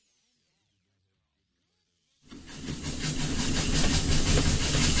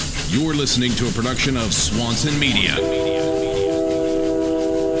You're listening to a production of Swanson Media.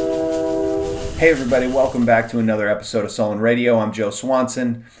 Hey everybody, welcome back to another episode of Sullen Radio. I'm Joe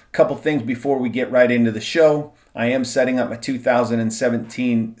Swanson. A couple things before we get right into the show. I am setting up my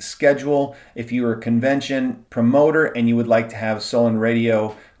 2017 schedule. If you're a convention promoter and you would like to have Sullen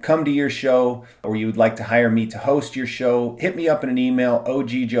Radio come to your show, or you would like to hire me to host your show, hit me up in an email,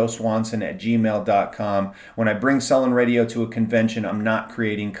 ogjoeswanson@gmail.com. When I bring Sullen Radio to a convention, I'm not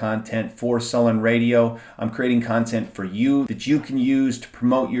creating content for Sullen Radio. I'm creating content for you that you can use to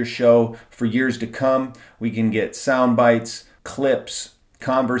promote your show for years to come. We can get sound bites, clips,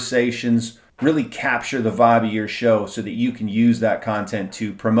 conversations, really capture the vibe of your show so that you can use that content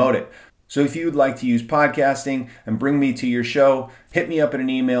to promote it. So if you'd like to use podcasting and bring me to your show, hit me up in an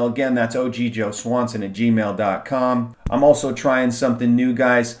email. Again, that's ogjoeswanson@gmail.com. I'm also trying something new,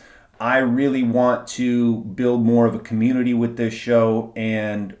 guys. I really want to build more of a community with this show,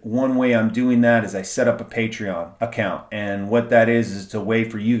 and one way I'm doing that is I set up a Patreon account. And what that is it's a way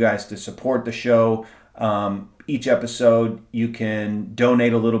for you guys to support the show. Each episode, you can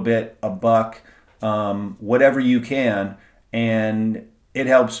donate a little bit, $1, whatever you can, and it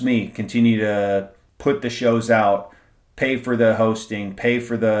helps me continue to put the shows out, pay for the hosting, pay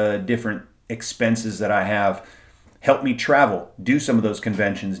for the different expenses that I have, help me travel, do some of those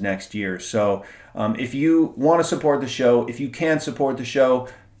conventions next year. So if you want to support the show, if you can support the show,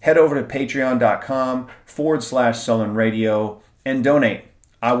 head over to patreon.com/Sullen Radio and donate.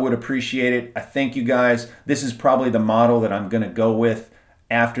 I would appreciate it. I thank you guys. This is probably the model that I'm going to go with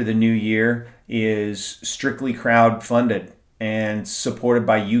after the new year, is strictly crowd-funded and supported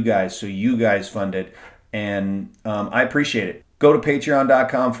by you guys, so you guys fund it, and I appreciate it. Go to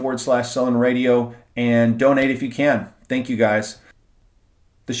patreon.com/Sullen Radio and donate if you can. Thank you guys.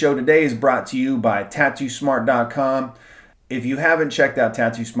 The show today is brought to you by TattooSmart.com. If you haven't checked out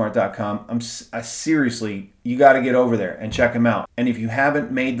TattooSmart.com, seriously, you got to get over there and check them out. And if you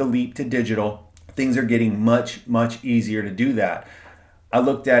haven't made the leap to digital, things are getting much, much easier to do that. I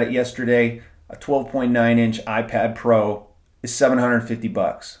looked at it yesterday. A 12.9-inch iPad Pro is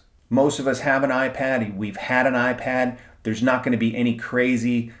 $750. Most of us have an iPad. We've had an iPad. There's not going to be any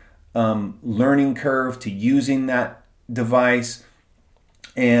crazy learning curve to using that device.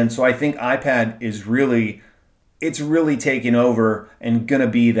 And so I think iPad is really taking over and going to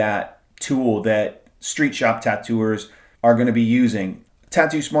be that tool that street shop tattooers are going to be using.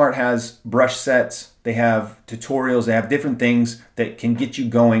 Tattoo Smart has brush sets, they have tutorials, they have different things that can get you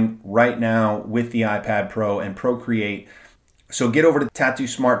going right now with the iPad Pro and Procreate. So get over to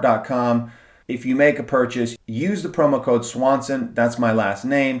TattooSmart.com. If you make a purchase, use the promo code Swanson, that's my last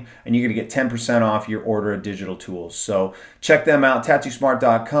name, and you're going to get 10% off your order of digital tools. So check them out,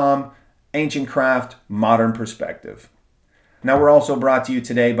 TattooSmart.com, ancient craft, modern perspective. Now we're also brought to you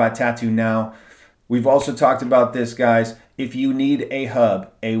today by Tattoo Now. We've also talked about this, guys. If you need a hub,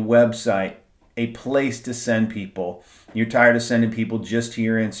 a website, a place to send people, you're tired of sending people just to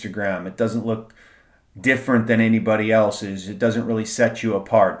your Instagram, it doesn't look different than anybody else's, it doesn't really set you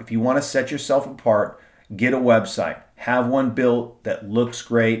apart. If you want to set yourself apart, get a website. Have one built that looks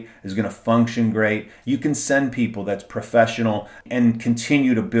great, is going to function great. You can send people that's professional and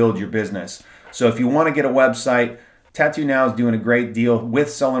continue to build your business. So if you want to get a website, Tattoo Now is doing a great deal with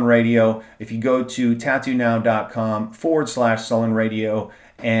Sullen Radio. If you go to tattoonow.com/Sullen Radio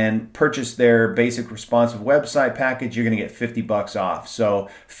and purchase their basic responsive website package, you're going to get $50 off. So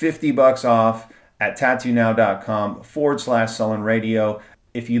 $50 off at tattoonow.com/Sullen Radio.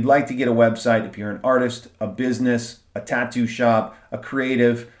 If you'd like to get a website, if you're an artist, a business, a tattoo shop, a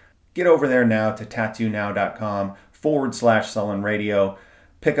creative, get over there now to tattoonow.com/Sullen Radio.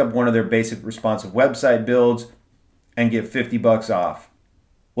 Pick up one of their basic responsive website builds and get $50 off.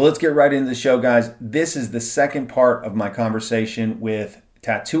 Well, let's get right into the show, guys. This is the second part of my conversation with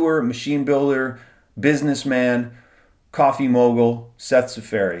tattooer, machine builder, businessman, coffee mogul, Seth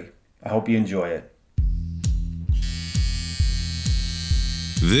Ciferri. I hope you enjoy it.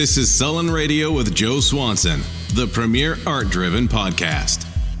 This is Sullen Radio with Joe Swanson, the premier art-driven podcast.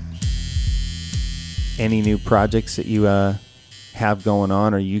 Any new projects that you have going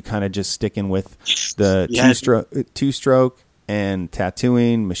on, or are you kind of just sticking with the two-stroke and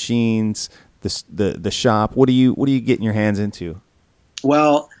tattooing, machines, the shop? What are you getting your hands into?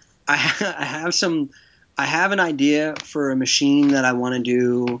 Well, I have an idea for a machine that I want to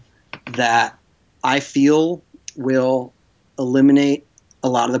do that I feel will eliminate a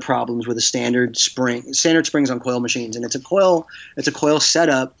lot of the problems with a standard springs on coil machines. And it's a coil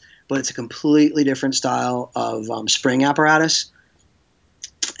setup, but it's a completely different style of spring apparatus.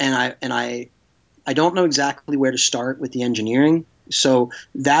 And I don't know exactly where to start with the engineering. So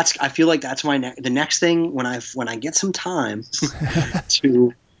I feel like that's the next thing when I get some time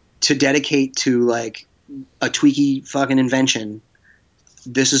to dedicate to like a tweaky fucking invention.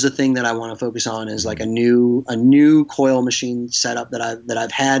 This is the thing that I want to focus on, is like a new coil machine setup that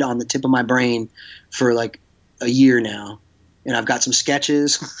I've had on the tip of my brain for like a year now, and I've got some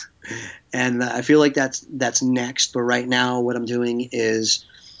sketches, and I feel like that's next. But right now, what I'm doing is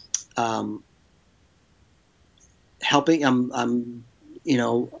helping. I'm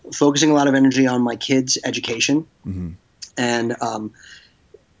focusing a lot of energy on my kids' education, and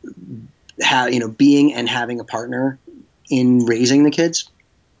being and having a partner in raising the kids,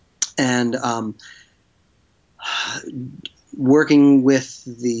 and working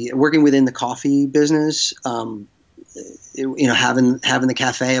within the coffee business. Having the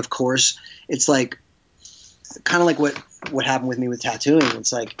cafe, of course, it's like kind of like what happened with me with tattooing.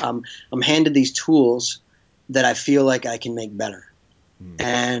 It's like I'm handed these tools that I feel like I can make better,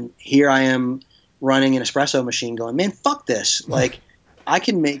 and here I am running an espresso machine, going, man, fuck this! Like I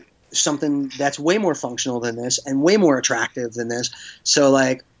can make something that's way more functional than this and way more attractive than this. So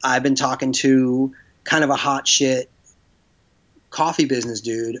like I've been talking to kind of a hot shit coffee business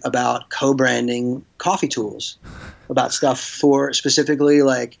dude about co-branding coffee tools, about stuff for specifically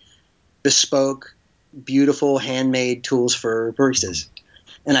like bespoke, beautiful, handmade tools for baristas.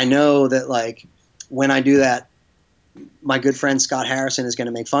 And I know that like when I do that, my good friend Scott Harrison is going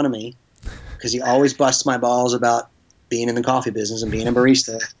to make fun of me because he always busts my balls about being in the coffee business and being a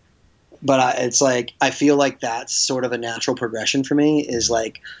barista. But it's like I feel like that's sort of a natural progression for me, is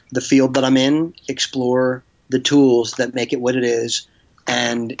like the field that I'm in, explore the tools that make it what it is,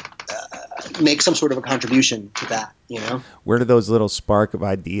 and make some sort of a contribution to that. Where do those little spark of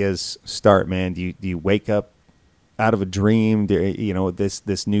ideas start, man? Do you wake up out of a dream?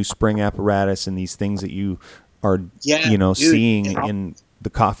 This new spring apparatus and these things that you are seeing in the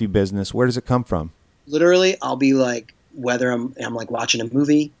coffee business. Where does it come from? Literally, I'll be like, whether I'm like watching a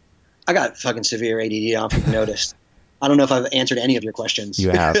movie. I got fucking severe ADD. I don't know if you've noticed. I don't know if I've answered any of your questions.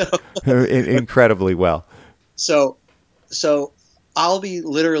 You have. Incredibly well. So I'll be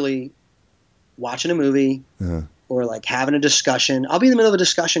literally watching a movie or like having a discussion. I'll be in the middle of a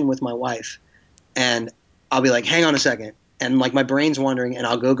discussion with my wife, and I'll be like, hang on a second. And like my brain's wandering, and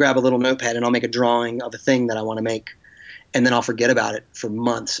I'll go grab a little notepad and I'll make a drawing of a thing that I want to make. And then I'll forget about it for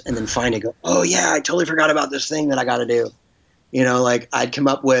months, and then finally go, oh yeah, I totally forgot about this thing that I got to do. Like I'd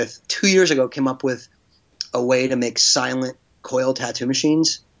 2 years ago, came up with a way to make silent coil tattoo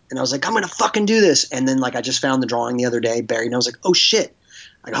machines. And I was like, I'm going to fucking do this. And then like, I just found the drawing the other day buried, and I was like, oh shit,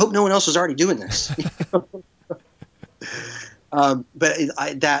 I hope no one else was already doing this. But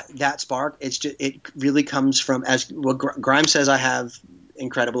that spark, it really comes from, as well, Grimes says, I have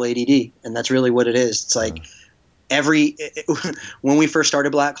incredible ADD, and that's really what it is. It's like when we first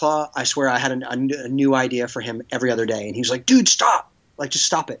started Black Claw, I swear I had a new idea for him every other day. And he was like, dude, stop. Like, just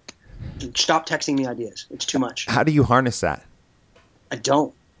stop it. Stop texting me ideas. It's too much. How do you harness that? I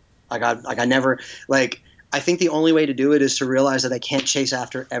don't. I never, like, I think the only way to do it is to realize that I can't chase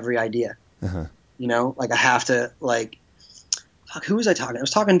after every idea. Like I have to, like, fuck, who was I talking to? I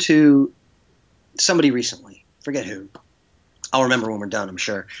was talking to somebody recently. Forget who. I'll remember when we're done, I'm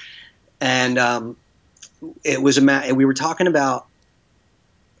sure. And, it was we were talking about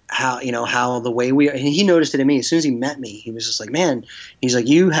how the way and he noticed it in me as soon as he met me. He was just like, man, he's like,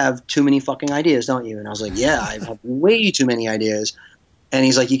 you have too many fucking ideas, don't you? And I was like, yeah, I have way too many ideas. And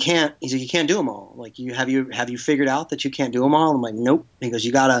he's like, you can't do them all. Like, have you figured out that you can't do them all? I'm like, nope. He goes,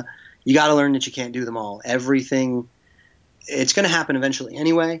 you gotta learn that you can't do them all. Everything, it's going to happen eventually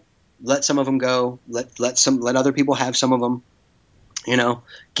anyway. Let some of them go. Let other people have some of them.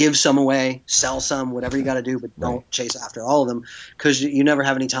 Give some away, sell some, whatever you got to do, but don't chase after all of them, because you never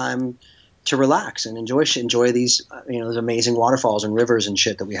have any time to relax and enjoy these, those amazing waterfalls and rivers and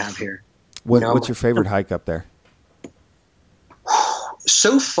shit that we have here. What's your favorite hike up there?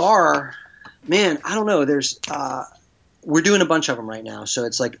 So far, man, I don't know. There's, we're doing a bunch of them right now, so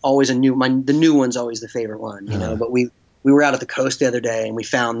it's like always the new one's always the favorite one, But we were out at the coast the other day, and we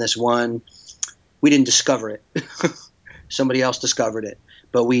found this one. We didn't discover it. Somebody else discovered it,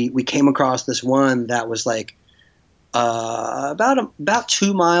 but we came across this one that was like about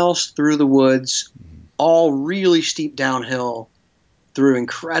 2 miles through the woods, all really steep downhill through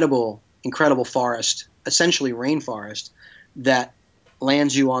incredible forest, essentially rainforest, that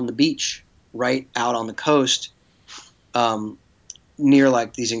lands you on the beach right out on the coast, near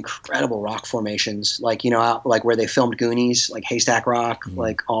like these incredible rock formations, like out, like where they filmed Goonies, like Haystack Rock,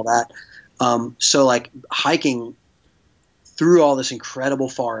 like all that. So like hiking through all this incredible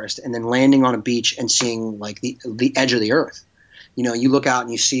forest and then landing on a beach and seeing like the edge of the earth. You look out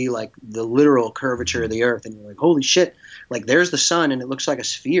and you see like the literal curvature of the earth, and you're like, holy shit, like there's the sun and it looks like a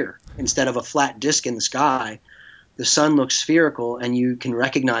sphere instead of a flat disk in the sky. The sun looks spherical, and you can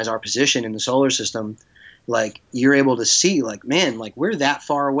recognize our position in the solar system. Like you're able to see like, man, like we're that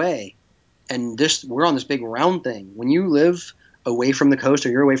far away, and we're on this big round thing. When you live away from the coast, or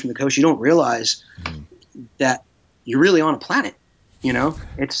you're away from the coast, you don't realize that you're really on a planet.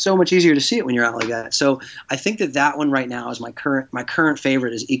 It's so much easier to see it when you're out like that. So I think that one right now is my current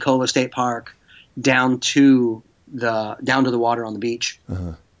favorite is Ecola State Park down to the water on the beach.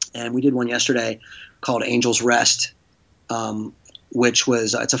 Uh-huh. And we did one yesterday called Angel's Rest, which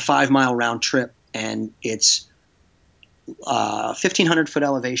was it's a 5-mile round trip, and it's 1,500 foot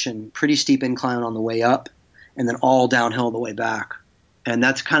elevation, pretty steep incline on the way up, and then all downhill the way back. And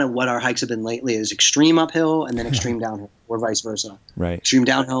that's kind of what our hikes have been lately, is extreme uphill and then extreme downhill, or vice versa. Right. Extreme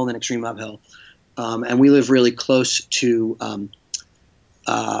downhill, then extreme uphill. And we live really close to,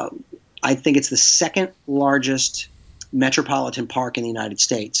 I think it's the second largest metropolitan park in the United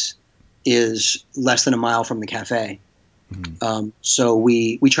States, is less than a mile from the cafe. Mm-hmm. So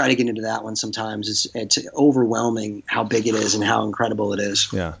we try to get into that one sometimes. It's overwhelming how big it is and how incredible it is.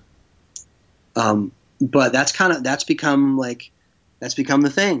 Yeah. But that's become the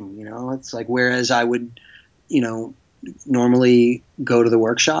thing, it's like, whereas I would, normally go to the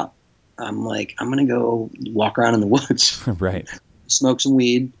workshop, I'm like, I'm going to go walk around in the woods, right. Smoke some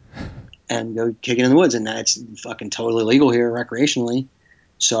weed and go kick it in the woods. And that's fucking totally legal here recreationally.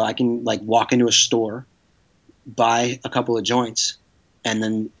 So I can like walk into a store, buy a couple of joints, and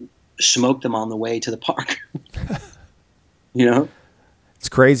then smoke them on the way to the park. It's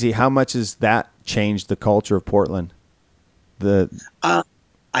crazy. How much has that changed the culture of Portland?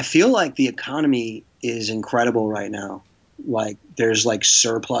 I feel like the economy is incredible right now. Like there's like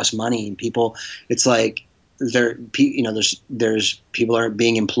surplus money, and people, it's like there's people are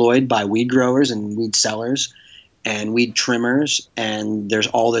being employed by weed growers and weed sellers and weed trimmers, and there's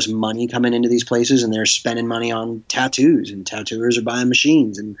all this money coming into these places, and they're spending money on tattoos, and tattooers are buying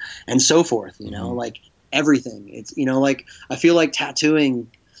machines and so forth, Mm-hmm. like everything. It's, like I feel like tattooing,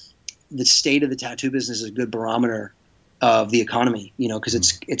 the state of the tattoo business is a good barometer of the economy, because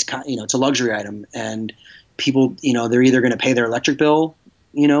it's a luxury item, and people, they're either going to pay their electric bill,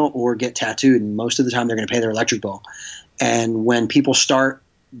 or get tattooed. And most of the time they're going to pay their electric bill. And when people start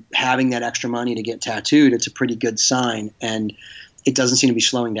having that extra money to get tattooed, it's a pretty good sign. And it doesn't seem to be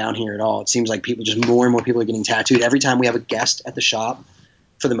slowing down here at all. It seems like more and more people are getting tattooed. Every time we have a guest at the shop,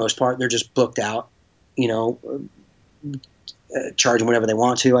 for the most part, they're just booked out, charging whatever they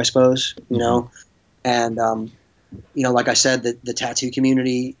want to, I suppose, and, like I said, the tattoo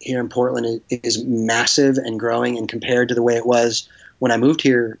community here in Portland is massive and growing, and compared to the way it was when I moved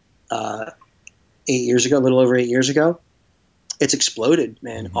here 8 years ago, a little over 8 years ago, it's exploded,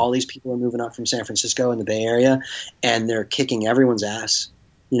 man. Mm-hmm. All these people are moving up from San Francisco and the Bay Area, and they're kicking everyone's ass.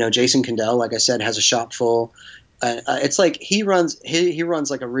 Jason Condell, like I said, has a shop full. It's like he runs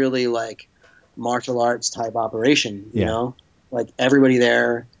like a really like martial arts type operation, like everybody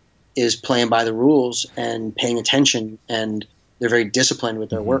there is playing by the rules and paying attention, and they're very disciplined with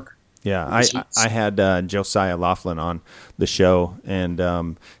their work. Yeah, I had Josiah Laughlin on the show,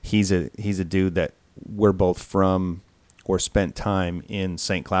 and he's a dude that we're both from or spent time in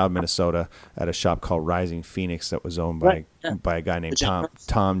St. Cloud, Minnesota, at a shop called Rising Phoenix that was owned by a guy named Tom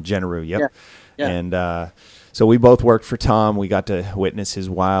Generou. Yep. Yeah. And so we both worked for Tom. We got to witness his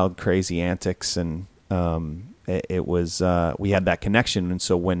wild, crazy antics, and it was we had that connection. And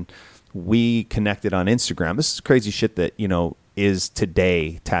so when we connected on Instagram, this is crazy shit that is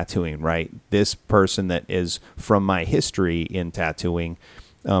today tattooing, right? This person that is from my history in tattooing,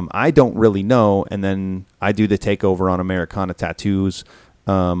 I don't really know. And then I do the takeover on Americana Tattoos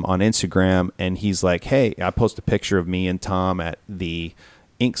on Instagram, and he's like, hey, I post a picture of me and Tom at the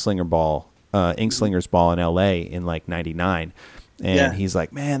Inkslingers Ball in LA in like 99. And he's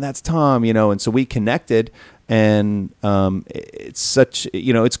like, man, that's Tom, and so we connected, and it's such,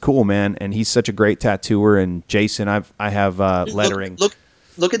 it's cool, man. And he's such a great tattooer. And Jason, I have lettering.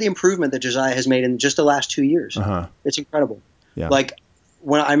 Look at the improvement that Josiah has made in just the last 2 years. Uh-huh. It's incredible. Yeah. Like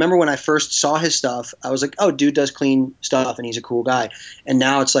I remember when I first saw his stuff, I was like, oh, dude does clean stuff and he's a cool guy. And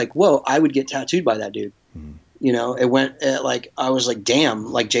now it's like, whoa, I would get tattooed by that dude. Mm. It went like, I was like,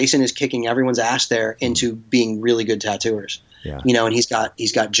 damn, like Jason is kicking everyone's ass there into being really good tattooers. Yeah. And he's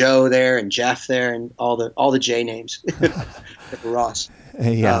got Joe there and Jeff there and all the J names, Ross.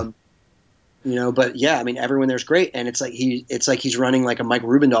 Yeah. But yeah, I mean, everyone there's great, and it's like he's running like a Mike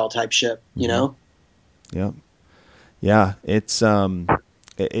Rubendahl type ship, Yeah. Yeah. It's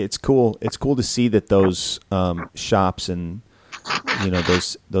cool. It's cool to see that those shops and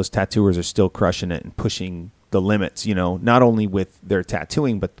those tattooers are still crushing it and pushing the limits, not only with their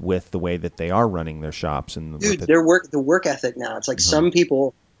tattooing, but with the way that they are running their shops. And dude, the work ethic now, it's like some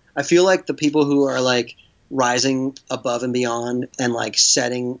people, I feel like the people who are like rising above and beyond and like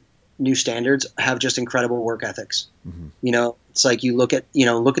setting new standards have just incredible work ethics. It's like you look at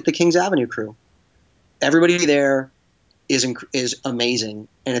the Kings Avenue crew. Everybody there is amazing,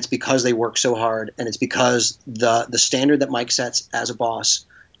 and it's because they work so hard, and it's because the standard that Mike sets as a boss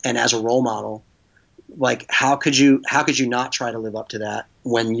and as a role model. Like, how could you not try to live up to that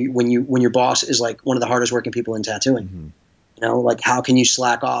when your boss is like one of the hardest working people in tattooing? Like, how can you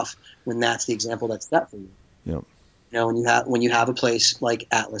slack off when that's the example that's set for you? Yep. When you have a place like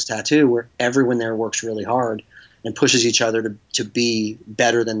Atlas Tattoo where everyone there works really hard and pushes each other to be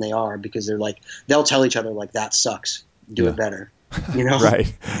better than they are, because they'll tell each other like, that sucks, do it better,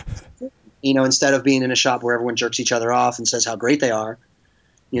 Right. Instead of being in a shop where everyone jerks each other off and says how great they are,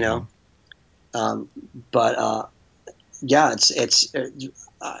 I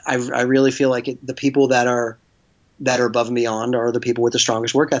really feel like the people that are above and beyond are the people with the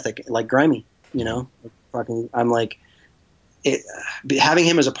strongest work ethic, like Grimy. I'm like, having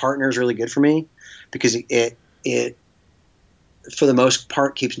him as a partner is really good for me, because it for the most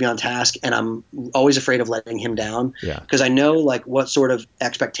part keeps me on task, and I'm always afraid of letting him down, because I know like what sort of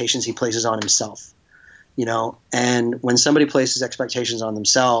expectations he places on himself. And when somebody places expectations on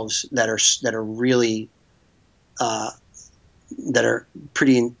themselves that are really, that are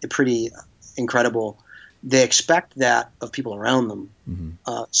pretty incredible, they expect that of people around them,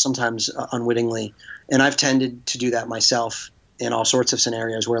 sometimes unwittingly. And I've tended to do that myself in all sorts of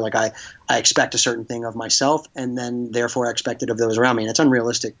scenarios where like I expect a certain thing of myself, and then therefore I expect it of those around me. And it's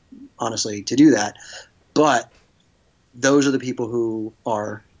unrealistic, honestly, to do that. But those are the people who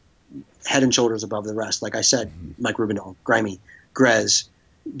are head and shoulders above the rest. Like I said, Mike Rubendahl, Grimy, Grez,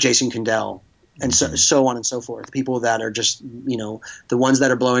 Jason Condell, and so on and so forth. People that are just, the ones that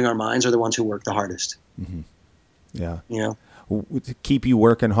are blowing our minds are the ones who work the hardest. Yeah. To keep you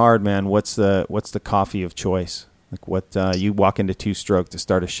working hard, man, what's the coffee of choice? Like, what you walk into Two Stroke to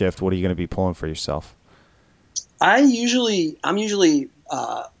start a shift, what are you going to be pulling for yourself? I'm usually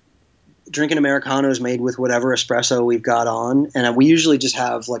drinking Americanos made with whatever espresso we've got on, and we usually just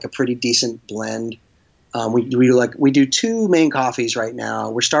have like a pretty decent blend. We do two main coffees right now.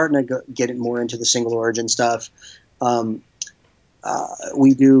 We're starting to get it more into the single origin stuff.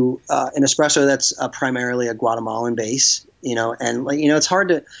 We do an espresso that's primarily a Guatemalan base, and it's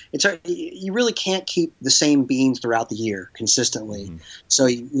hard. You really can't keep the same beans throughout the year consistently. So,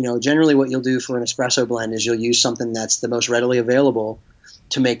 generally what you'll do for an espresso blend is you'll use something that's the most readily available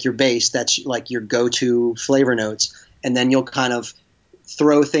to make your base. That's like your go-to flavor notes. And then you'll kind of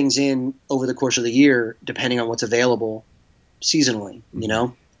throw things in over the course of the year, depending on what's available seasonally,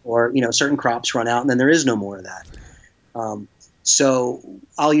 or, certain crops run out and then there is no more of that. So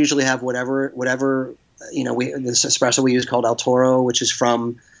I'll usually have whatever, this espresso we use called El Toro, which is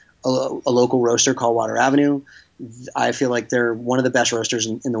from a local roaster called Water Avenue. I feel like they're one of the best roasters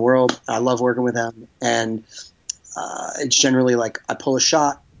in the world. I love working with them. And it's generally like I pull a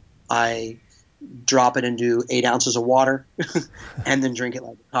shot, I drop it into 8 ounces of water, and then drink it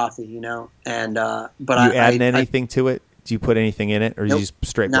like a coffee, And but you adding anything to it? Do you put anything in it, or nope, you just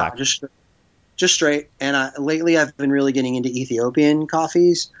straight black? Just straight. And lately, I've been really getting into Ethiopian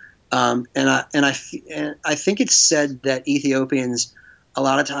coffees, and I think it's said that Ethiopians a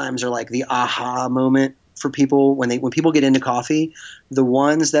lot of times are like the aha moment for people when people get into coffee. The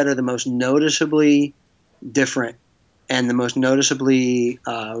ones that are the most noticeably different and the most noticeably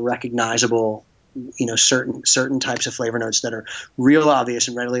recognizable, certain types of flavor notes that are real obvious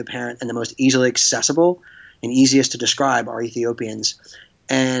and readily apparent and the most easily accessible and easiest to describe are Ethiopians.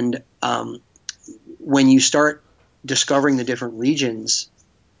 And when you start discovering the different regions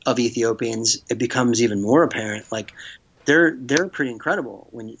of Ethiopians, it becomes even more apparent. Like they're pretty incredible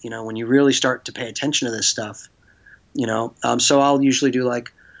when you really start to pay attention to this stuff. So I'll usually do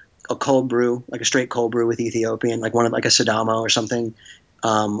like a cold brew, like a straight cold brew with Ethiopian, like like a Sidamo or something,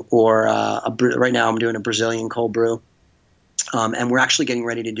 or right now I'm doing a Brazilian cold brew, and we're actually getting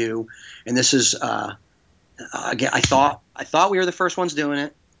ready to do. And this is again, I thought we were the first ones doing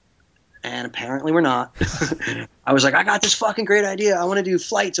it, and apparently we're not. I was like, I got this fucking great idea. I want to do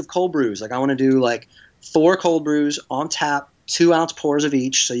flights of cold brews. Like I want to do like 4 cold brews on tap, 2-ounce pours of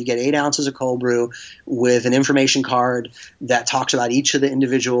each, so you get 8 ounces of cold brew with an information card that talks about each of the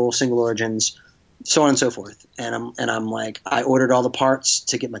individual single origins, so on and so forth. And I'm like, I ordered all the parts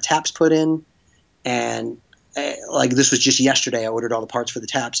to get my taps put in, and this was just yesterday. I ordered all the parts for the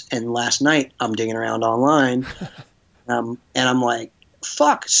taps, and last night I'm digging around online. And I'm like,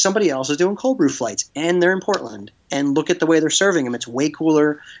 fuck, somebody else is doing cold brew flights, and they're in Portland. And look at the way they're serving them. It's way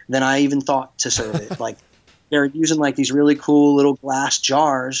cooler than I even thought to serve it. Like, they're using like these really cool little glass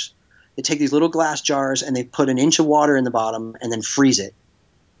jars. They take these little glass jars and they put an inch of water in the bottom and then freeze it.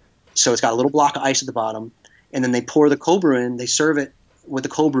 So it's got a little block of ice at the bottom, and then they pour the cold brew in. They serve it with the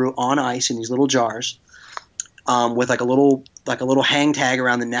cold brew on ice in these little jars, with like a little hang tag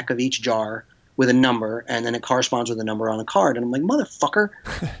around the neck of each jar with a number, and then it corresponds with a number on a card. And I'm like, motherfucker,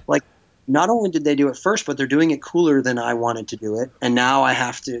 like, not only did they do it first, but they're doing it cooler than I wanted to do it, and now I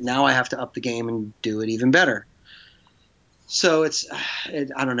have to up the game and do it even better. So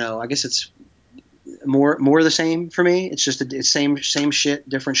I don't know. I guess it's more of the same for me. It's just it's same shit,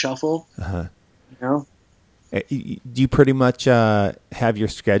 different shuffle. Uh-huh. You know? Do you pretty much have your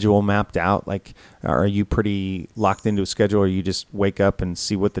schedule mapped out? Like, are you pretty locked into a schedule, or you just wake up and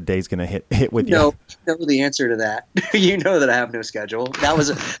see what the day's going to hit with you? No, you know the answer to that. You know that I have no schedule. That was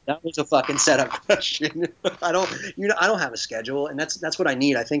a fucking setup question. I don't have a schedule, and that's what I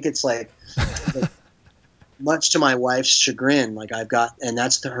need. I think it's like much to my wife's chagrin, like and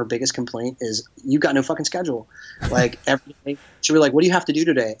that's her biggest complaint is, you got no fucking schedule. Like, every day she'll be like, what do you have to do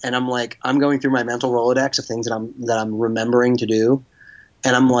today? And I'm like, I'm going through my mental Rolodex of things that I'm remembering to do.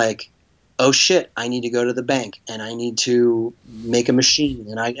 And I'm like, oh shit, I need to go to the bank and I need to make a machine.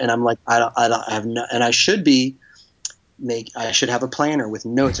 And I'm like, I should have a planner with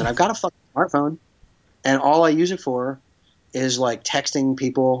notes, and I've got a fucking smartphone, and all I use it for is like texting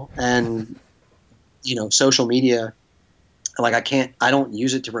people and, you know, social media. Like, I don't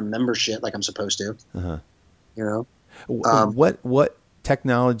use it to remember shit like I'm supposed to. Uh-huh. You know, what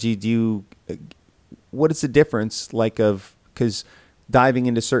technology what is the difference like because diving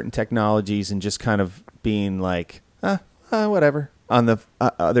into certain technologies and just kind of being like, whatever on the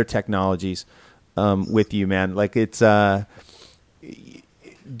other technologies, with you, man, like it's, do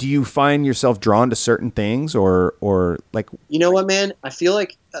you find yourself drawn to certain things or like, you know what, man, I feel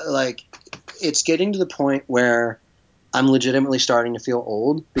like it's getting to the point where I'm legitimately starting to feel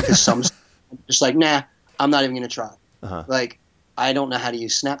old, because I'm just like, nah, I'm not even going to try. Uh-huh. Like, I don't know how to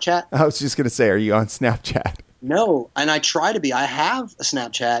use Snapchat. I was just going to say, are you on Snapchat? No. And I try to be. I have a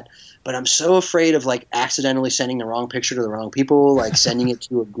Snapchat, but I'm so afraid of like accidentally sending the wrong picture to the wrong people, like sending it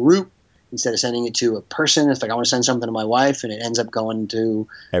to a group instead of sending it to a person. It's like, I want to send something to my wife and it ends up going to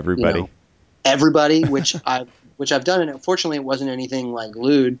everybody, which I've done. And unfortunately, it wasn't anything like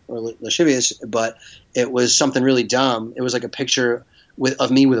lewd or lascivious, but it was something really dumb. It was like a picture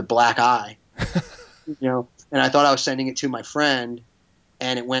of me with a black eye, you know, and I thought I was sending it to my friend,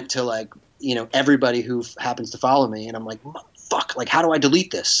 and it went to like, you know, everybody who happens to follow me. And I'm like, fuck, like, how do I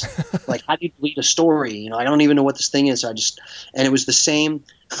delete this? Like, how do you delete a story? You know, I don't even know what this thing is. And it was the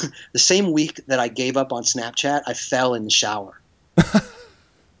same week that I gave up on Snapchat, I fell in the shower.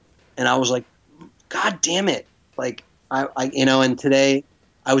 And I was like, God damn it. Like, I you know, and today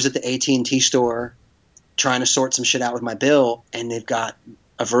I was at the AT&T store trying to sort some shit out with my bill, and they've got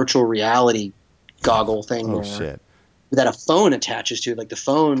a virtual reality goggle thing there shit. that a phone attaches to. Like, the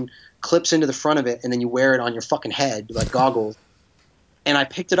phone clips into the front of it, and then you wear it on your fucking head, like goggles. And I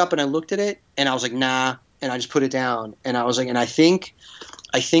picked it up and I looked at it, and I was like, nah, and I just put it down. And I was like, and I think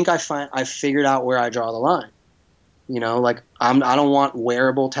I figured out where I draw the line. You know, like, I don't want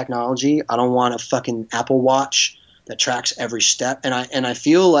wearable technology. I don't want a fucking Apple Watch that tracks every step. And I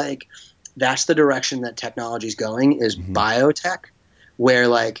feel like that's the direction that technology is going, is biotech, where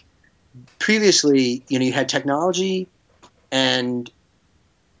like previously, you know, you had technology and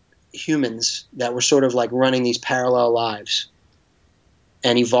humans that were sort of like running these parallel lives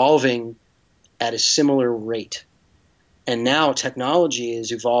and evolving at a similar rate. And now technology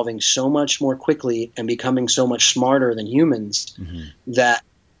is evolving so much more quickly and becoming so much smarter than humans that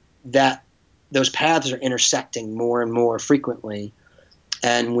those paths are intersecting more and more frequently.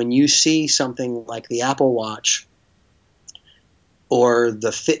 And when you see something like the Apple Watch or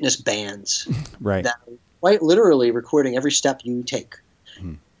the fitness bands right, that are quite literally recording every step you take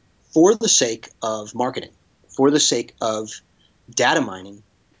for the sake of marketing, for the sake of data mining,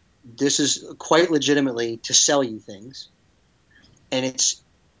 this is quite legitimately to sell you things. And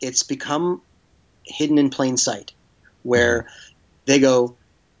it's become hidden in plain sight, where they go,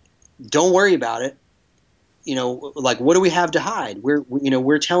 don't worry about it. You know, like, what do we have to hide?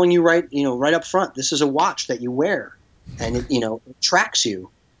 We're telling you right up front, this is a watch that you wear, and it tracks you.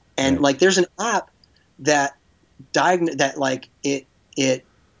 And like, there's an app that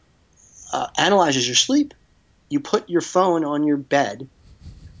analyzes your sleep. You put your phone on your bed,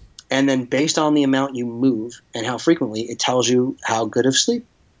 and then based on the amount you move and how frequently, it tells you how good of sleep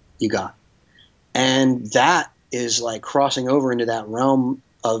you got. And that is like crossing over into that realm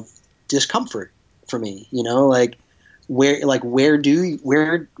of discomfort for me, you know, like where do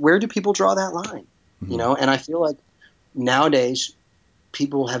people draw that line, you know? And I feel like nowadays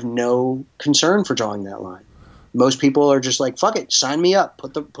people have no concern for drawing that line. Most people are just like, fuck it, sign me up,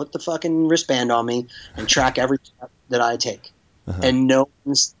 put the fucking wristband on me and track every step that I take. And no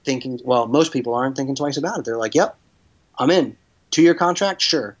one's thinking, well, most people aren't thinking twice about it. They're like, yep, I'm in. 2-year contract,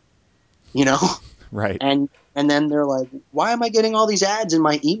 sure. You know? Right. And then they're like, why am I getting all these ads in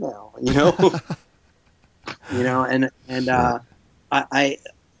my email? You know? You know, I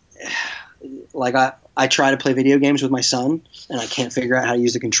try to play video games with my son, and I can't figure out how to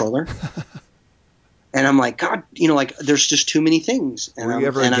use the controller. And I'm like, God, you know, like there's just too many things. And were you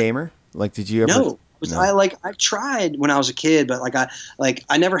ever a gamer? Like, did you ever? No. I tried when I was a kid, but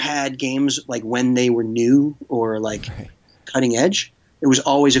I never had games like when they were new or like cutting edge. It was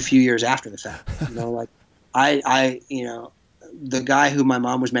always a few years after the fact. You know, like I you know, the guy who my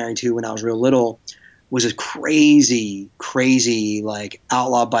mom was married to when I was real little was a crazy like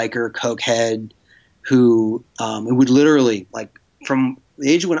outlaw biker, cokehead who would literally like from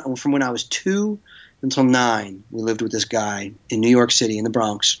the age of from when I was 2 until 9, we lived with this guy in New York City in the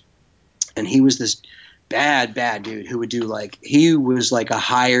Bronx, and he was this bad dude who would do like he was like a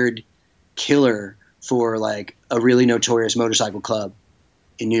hired killer for like a really notorious motorcycle club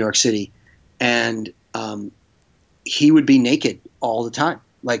in New York City, and he would be naked all the time,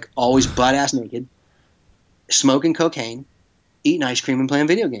 like always butt ass naked, smoking cocaine, eating ice cream, and playing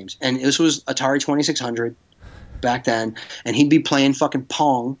video games. And this was Atari 2600 back then, and he'd be playing fucking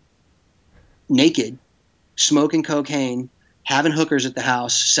Pong naked, smoking cocaine, having hookers at the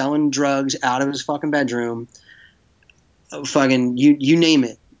house, selling drugs out of his fucking bedroom, fucking you name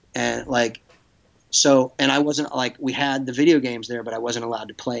it. And like, so, and I wasn't like, we had the video games there, but I wasn't allowed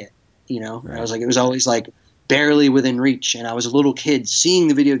to play it, you know? Right. I was like, it was always like barely within reach. And I was a little kid seeing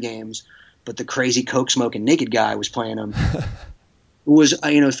the video games, but the crazy coke smoking naked guy was playing them. Was,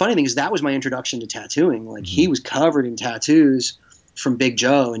 you know, the funny thing is that was my introduction to tattooing. Like he was covered in tattoos from Big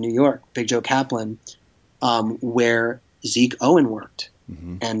Joe in New York, Big Joe Kaplan, where Zeke Owen worked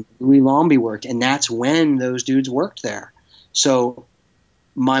and Louis Lomby worked. And that's when those dudes worked there. So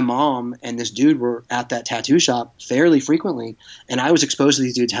my mom and this dude were at that tattoo shop fairly frequently. And I was exposed to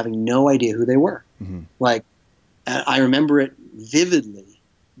these dudes having no idea who they were. Like I remember it vividly,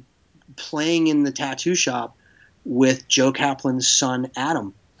 playing in the tattoo shop with Joe Kaplan's son,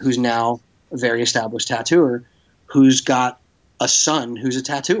 Adam, who's now a very established tattooer, who's got a son who's a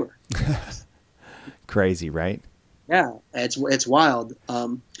tattooer. Crazy, right? Yeah, it's wild.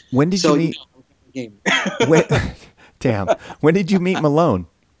 When did you meet? Damn. When did you meet Malone?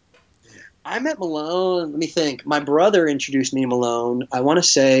 I met Malone. Let me think. My brother introduced me to Malone. I want to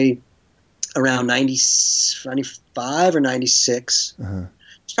say around 95 or 96.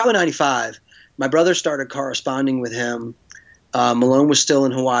 It's probably 95. My brother started corresponding with him. Malone was still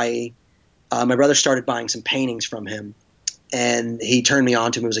in Hawaii. My brother started buying some paintings from him, and he turned me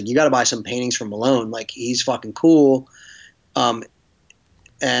on to him. He was like, you got to buy some paintings from Malone. Like, he's fucking cool.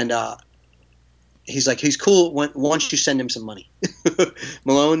 He's like, he's cool once you send him some money.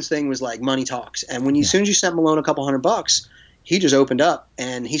 Malone's thing was like, money talks. And as soon as you sent Malone a couple $100, he just opened up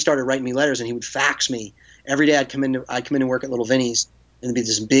and he started writing me letters, and he would fax me every day. I'd come in and work at Little Vinny's, and it'd be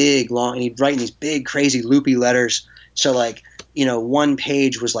this big, long, and he'd write in these big, crazy, loopy letters. So like, you know, one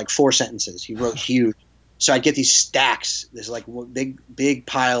page was like 4 sentences. He wrote huge. So I'd get these stacks, this like big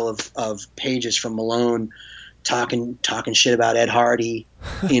pile of pages from Malone, talking shit about Ed Hardy,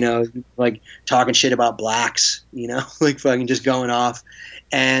 you know, like talking shit about blacks, you know, like fucking just going off.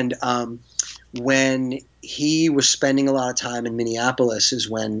 And when he was spending a lot of time in Minneapolis is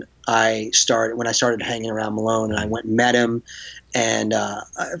when I started hanging around Malone, and I went and met him. And I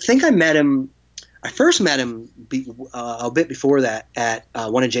think I first met him a bit before that at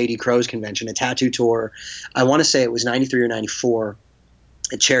one of J.D. Crow's convention, a tattoo tour. I want to say it was 93 or 94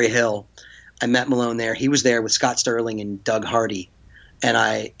 at Cherry Hill. I met Malone there. He was there with Scott Sterling and Doug Hardy. And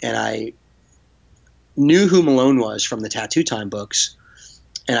I knew who Malone was from the Tattoo Time books.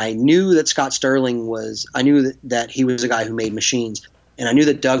 And I knew that Scott Sterling that he was a guy who made machines. And I knew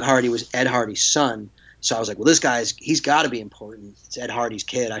that Doug Hardy was Ed Hardy's son. So I was like, well, he's got to be important. It's Ed Hardy's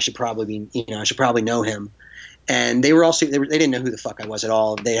kid. I should probably know him. And they were also, they didn't know who the fuck I was at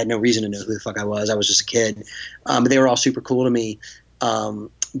all. They had no reason to know who the fuck I was. I was just a kid. But they were all super cool to me.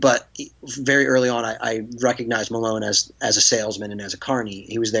 But very early on, I recognized Malone as a salesman and as a carny.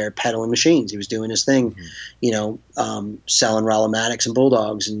 He was there peddling machines. He was doing his thing, you know, selling Rallomatics and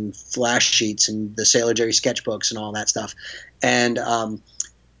Bulldogs and flash sheets and the Sailor Jerry sketchbooks and all that stuff. And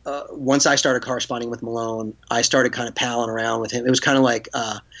once I started corresponding with Malone, I started kind of palling around with him. It was kind of like,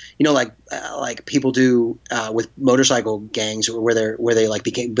 like people do with motorcycle gangs, where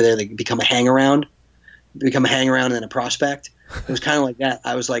they become a hang around, and then a prospect. It was kind of like that.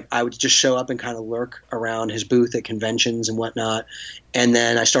 I would just show up and kind of lurk around his booth at conventions and whatnot, and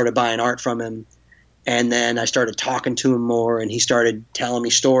then I started buying art from him. And then I started talking to him more, and he started telling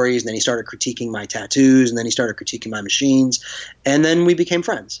me stories, and then he started critiquing my tattoos, and then he started critiquing my machines, and then we became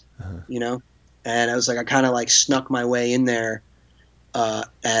friends, And I was like, I kind of like snuck my way in there,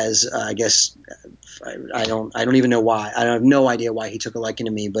 as I guess I don't even know why. I have no idea why he took a liking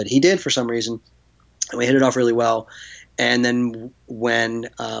to me, but he did for some reason, and we hit it off really well. And then when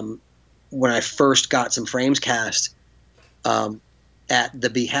I first got some frames cast, at the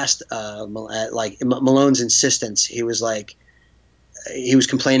behest of Malone's insistence, he was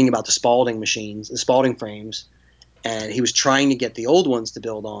complaining about the Spalding frames, and he was trying to get the old ones to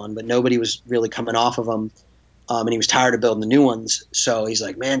build on, but nobody was really coming off of them, and he was tired of building the new ones. So he's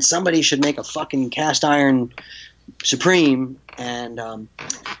like, man, somebody should make a fucking cast iron Supreme. And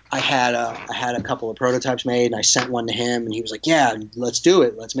I had a couple of prototypes made, and I sent one to him, and he was like, yeah, let's do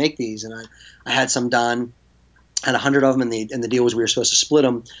it, let's make these. And I had some done. Had 100 of them, and the deal was we were supposed to split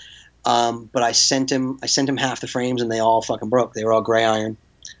them. But I sent him half the frames, and they all fucking broke. They were all gray iron,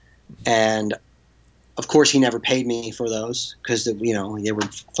 and of course he never paid me for those because they were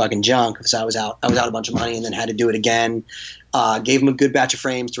fucking junk. So I was out a bunch of money, and then had to do it again. Gave him a good batch of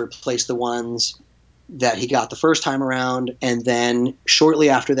frames to replace the ones that he got the first time around, and then shortly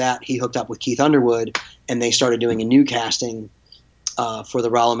after that, he hooked up with Keith Underwood, and they started doing a new casting. For the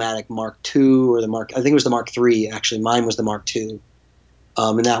Rallomatic Mark II or I think it was the Mark III, actually. Mine was the Mark II.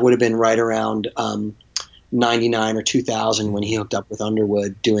 And that would have been right around 99 or 2000 when he hooked up with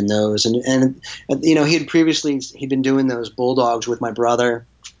Underwood doing those. And he'd been doing those Bulldogs with my brother,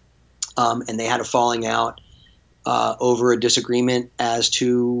 and they had a falling out over a disagreement as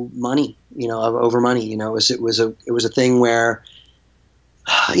to money, over money. It was a thing where,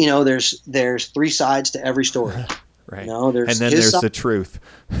 there's three sides to every story. Right. And then there's the truth.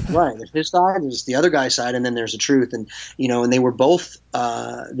 Right. There's his side, there's the other guy's side, and then there's the truth. And and they were both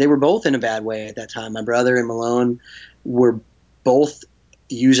in a bad way at that time. My brother and Malone were both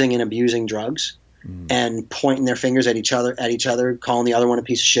using and abusing drugs and pointing their fingers at each other, calling the other one a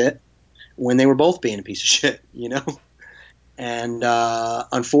piece of shit when they were both being a piece of shit, And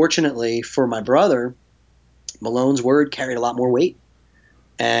unfortunately for my brother, Malone's word carried a lot more weight.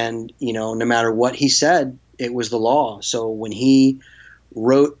 And, no matter what he said, it was the law. So when he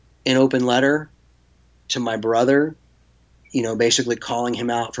wrote an open letter to my brother, basically calling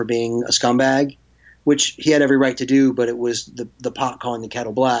him out for being a scumbag, which he had every right to do, but it was the pot calling the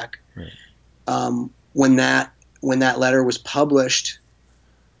kettle black. Right. When that letter was published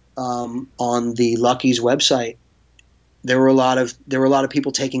on the Lucky's website, there were a lot of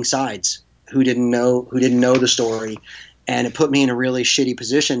people taking sides who didn't know the story, and it put me in a really shitty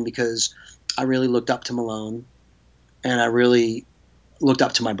position because I really looked up to Malone, and I really looked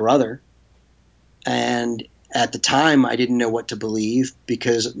up to my brother. And at the time, I didn't know what to believe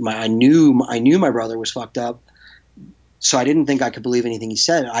because I knew my brother was fucked up. So I didn't think I could believe anything he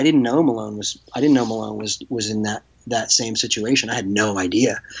said. I didn't know Malone was in that same situation. I had no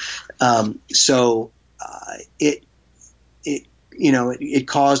idea. It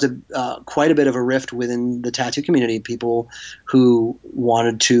caused quite a bit of a rift within the tattoo community. People who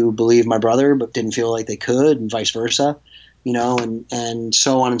wanted to believe my brother but didn't feel like they could, and vice versa, and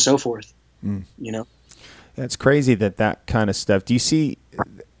so on and so forth. It's crazy that kind of stuff. Do you see?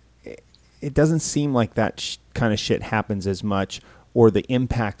 It doesn't seem like that kind of shit happens as much, or the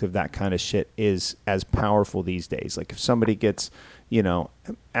impact of that kind of shit is as powerful these days. Like if somebody gets,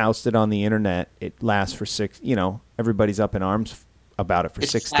 ousted on the internet, it lasts for everybody's up in arms about it for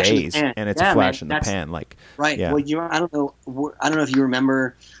 6 days, and it's a flash in the pan. Like, right. Yeah. Well, I don't know if you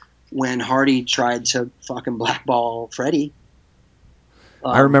remember when Hardy tried to fucking blackball Freddie.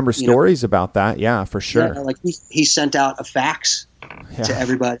 I remember stories about that. Yeah, for sure. Yeah, like he sent out a fax to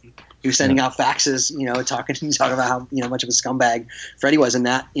everybody. He was sending out faxes, talking about how much of a scumbag Freddie was, and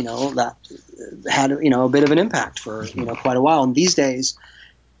that that had a bit of an impact for quite a while. And these days,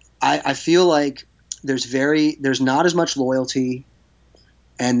 I feel like there's not as much loyalty,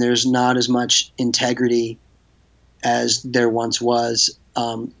 and there's not as much integrity as there once was.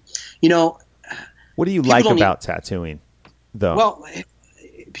 What do you like about tattooing, though? Well,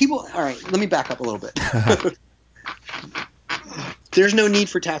 all right, let me back up a little bit. There's no need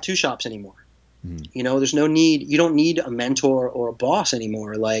for tattoo shops anymore. There's no need. You don't need a mentor or a boss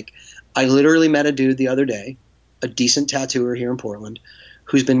anymore. Like, I literally met a dude the other day, a decent tattooer here in Portland,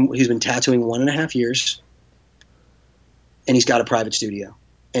 who's been tattooing 1.5 years, and he's got a private studio,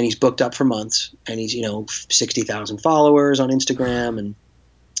 and he's booked up for months, and he's 60,000 followers on Instagram, and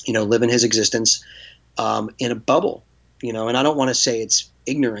living his existence in a bubble, and I don't want to say it's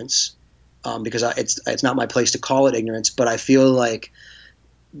ignorance, because it's not my place to call it ignorance, but I feel like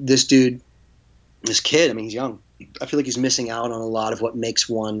this kid, I mean, he's young. I feel like he's missing out on a lot of what makes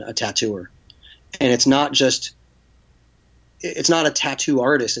one a tattooer. And it's not a tattoo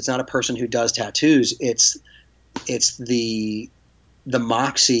artist. It's not a person who does tattoos. It's the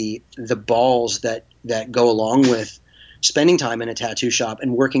moxie, the balls that go along with spending time in a tattoo shop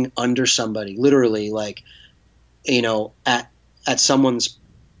and working under somebody, literally, like, at someone's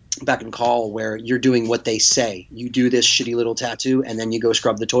beck and call, where you're doing what they say. You do this shitty little tattoo, and then you go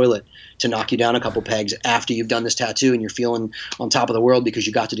scrub the toilet to knock you down a couple pegs after you've done this tattoo, and you're feeling on top of the world because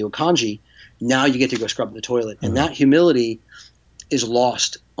you got to do a kanji. Now you get to go scrub the toilet. And that humility is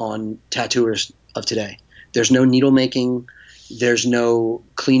lost on tattooers of today. There's no needle making. There's no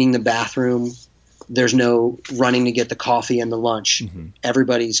cleaning the bathroom. There's no running to get the coffee and the lunch. Mm-hmm.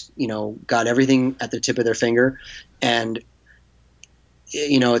 Everybody's, got everything at the tip of their finger. And,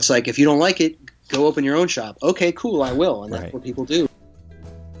 it's like, if you don't like it, go open your own shop. Okay, cool, I will. And that's what people do.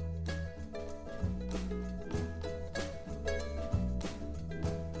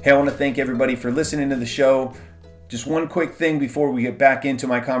 Hey, I want to thank everybody for listening to the show. Just one quick thing before we get back into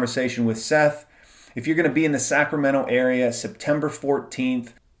my conversation with Seth. If you're going to be in the Sacramento area, September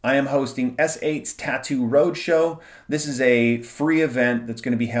 14th, I am hosting S8's Tattoo Roadshow. This is a free event that's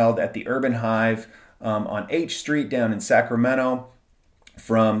going to be held at the Urban Hive on H Street down in Sacramento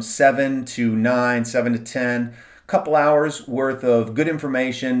from 7 to 9, 7 to 10. Couple hours worth of good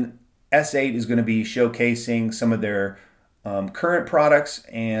information. S8 is going to be showcasing some of their current products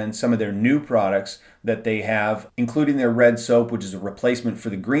and some of their new products that they have, including their red soap, which is a replacement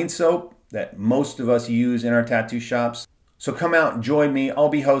for the green soap that most of us use in our tattoo shops. So come out and join me. I'll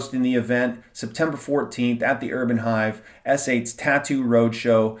be hosting the event September 14th at the Urban Hive, S8's Tattoo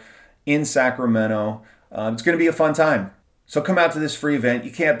Roadshow in Sacramento. It's going to be a fun time. So come out to this free event.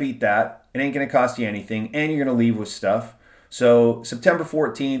 You can't beat that. It ain't going to cost you anything, and you're going to leave with stuff. So September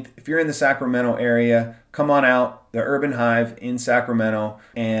 14th, if you're in the Sacramento area, come on out, the Urban Hive in Sacramento,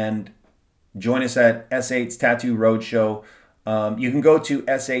 and join us at S8's Tattoo Roadshow. You can go to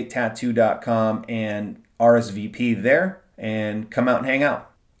s8tattoo.com and RSVP there and come out and hang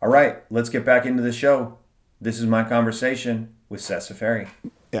out. All right, let's get back into the show. This is my conversation with Seth Ciferri.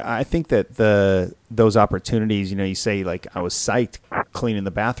 Yeah, I think that those opportunities, you say, like, I was psyched cleaning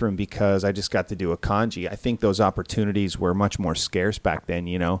the bathroom because I just got to do a kanji. I think those opportunities were much more scarce back then,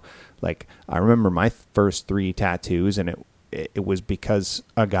 Like, I remember my first 3 tattoos, and it was because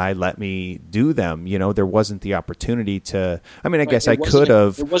a guy let me do them. There wasn't the opportunity to, I mean, I guess I could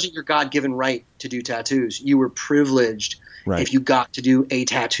have. It wasn't your God-given right to do tattoos. You were privileged if you got to do a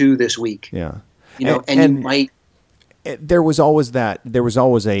tattoo this week. Yeah. And you might. There was always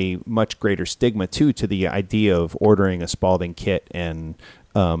a much greater stigma too to the idea of ordering a Spalding kit and,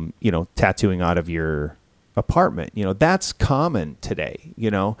 tattooing out of your apartment. That's common today,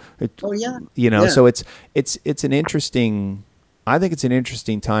 Oh yeah. So it's an interesting, I think it's an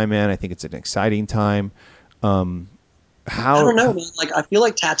interesting time, man. I think it's an exciting time. I don't know, man. Like, I feel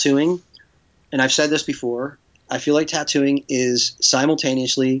like tattooing, and I've said this before, I feel like tattooing is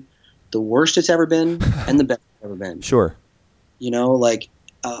simultaneously the worst it's ever been and the best it's ever been. Sure.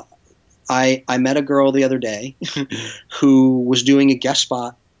 I met a girl the other day who was doing a guest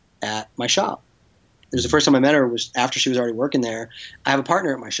spot at my shop. It was the first time I met her was after she was already working there. I have a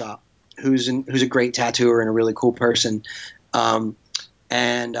partner at my shop who's a great tattooer and a really cool person.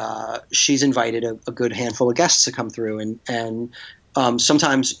 And she's invited a good handful of guests to come through. And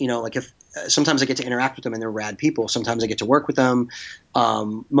sometimes, sometimes I get to interact with them and they're rad people. Sometimes I get to work with them.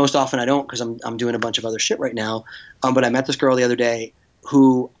 Most often I don't, because I'm doing a bunch of other shit right now. But I met this girl the other day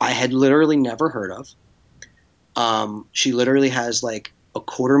who I had literally never heard of. She literally has like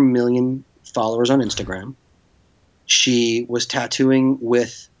 250,000 followers on Instagram. She was tattooing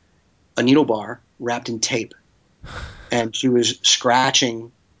with a needle bar wrapped in tape, and she was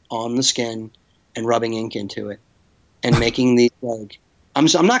scratching on the skin and rubbing ink into it and making these, like, I'm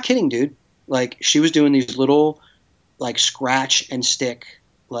not kidding, dude. Like, she was doing these little, like, scratch and stick,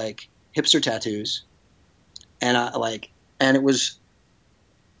 like, hipster tattoos, and it was,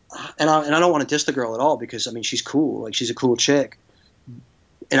 and I don't want to diss the girl at all, because I mean, she's cool, like, she's a cool chick.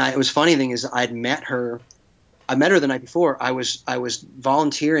 And it was funny thing is I met her the night before. I was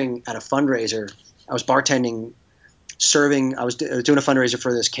volunteering at a fundraiser. I was bartending, serving. I was doing a fundraiser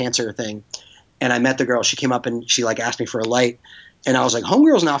for this cancer thing, and I met the girl. She came up and she, like, asked me for a light, And I was like,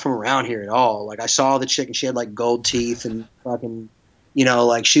 homegirl's not from around here at all. Like I saw the chick and she had like gold teeth and fucking, you know,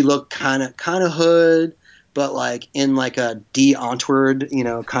 like she looked kind of hood, but like in like a de-Antwoord, you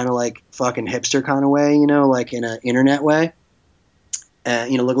know, kind of like fucking hipster kind of way, you know, like in an internet way.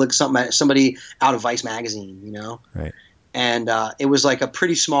 And, you know, look like somebody out of Vice magazine, you know? Right. And it was like a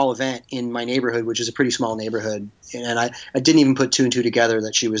pretty small event in my neighborhood, which is a pretty small neighborhood. And I didn't even put two and two together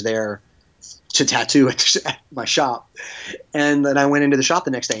that she was there to tattoo at my shop. And then I went into the shop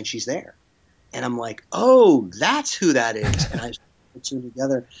the next day and she's there. And I'm like, oh, that's who that is. And I put two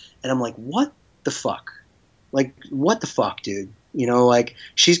together and I'm like, what the fuck? Like, what the fuck, dude? You know, like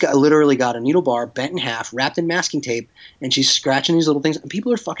she's literally got a needle bar bent in half, wrapped in masking tape, and she's scratching these little things and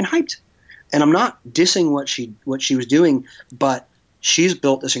people are fucking hyped. And I'm not dissing what she was doing, but she's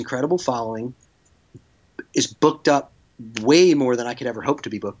built this incredible following, is booked up way more than I could ever hope to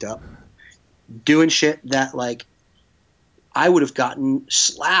be booked up, doing shit that like I would have gotten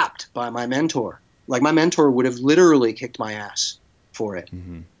slapped by my mentor. Like my mentor would have literally kicked my ass for it.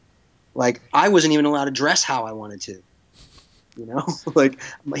 Mm-hmm. Like I wasn't even allowed to dress how I wanted to, you know, like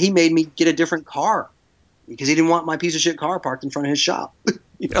he made me get a different car because he didn't want my piece of shit car parked in front of his shop,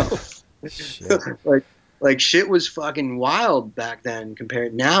 you know. Shit. like shit was fucking wild back then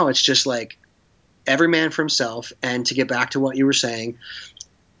compared now. It's just like every man for himself. And to get back to what you were saying,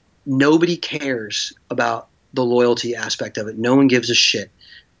 nobody cares about the loyalty aspect of it. No one gives a shit.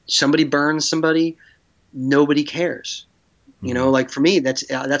 Somebody burns somebody, nobody cares. Mm-hmm. You know, like for me, that's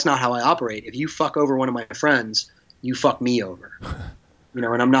not how I operate. If you fuck over one of my friends, you fuck me over. You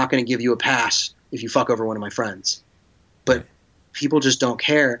know, and I'm not going to give you a pass if you fuck over one of my friends. But people just don't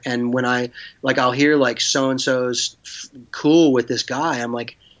care. And when I'll hear like so-and-so's cool with this guy, I'm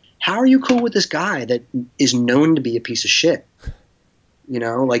like, how are you cool with this guy that is known to be a piece of shit? You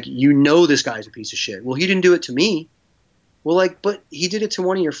know, like, you know, this guy's a piece of shit. Well, he didn't do it to me. Well, like, but he did it to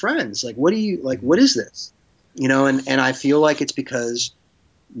one of your friends. Like, what is this? You know, and I feel like it's because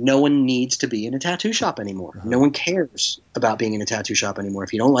no one needs to be in a tattoo shop anymore. No one cares about being in a tattoo shop anymore.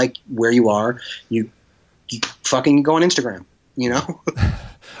 If you don't like where you are, you fucking go on Instagram. You know.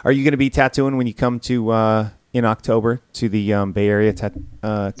 Are you going to be tattooing when you come to in October to the Bay Area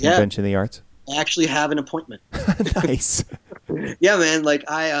Convention of the Arts? I actually have an appointment. Nice. Yeah, man. Like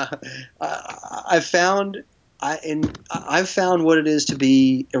I've found what it is to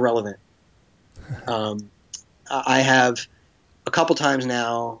be irrelevant. I have a couple times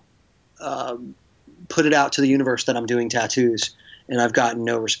now put it out to the universe that I'm doing tattoos, and I've gotten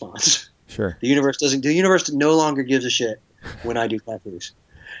no response. Sure. The universe no longer gives a shit when I do tattoos,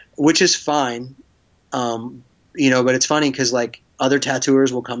 which is fine. You know, but it's funny because like other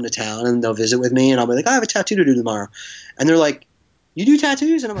tattooers will come to town and they'll visit with me and I'll be like, I have a tattoo to do tomorrow. And they're like, you do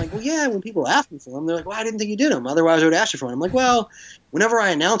tattoos? And I'm like, well, yeah, when people ask me for them, they're like, well, I didn't think you did them. Otherwise I would ask you for them. I'm like, well, whenever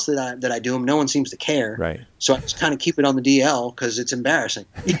I announce that I do them, no one seems to care. Right. So I just kind of keep it on the DL because it's embarrassing.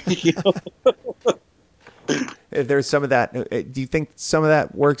 You know? If there's some of that, do you think some of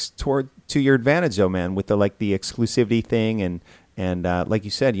that works to your advantage though, man, with the exclusivity thing and like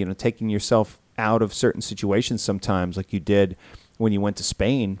you said, you know, taking yourself out of certain situations sometimes, like you did when you went to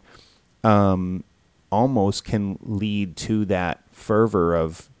Spain, almost can lead to that fervor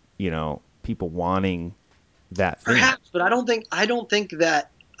of, you know, people wanting that thing. Perhaps, but I don't think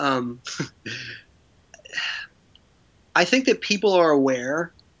that. I think that people are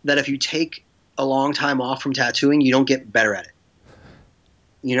aware that if you take a long time off from tattooing, you don't get better at it.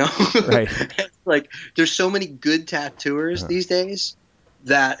 You know, right? Like there's so many good tattooers these days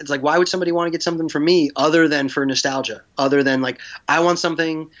that it's like, why would somebody want to get something from me other than for nostalgia? Other than like, I want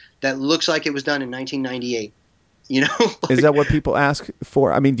something that looks like it was done in 1998. You know, like, is that what people ask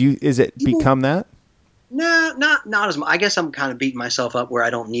for? I mean, is it become that? No, not as much. I guess I'm kind of beating myself up where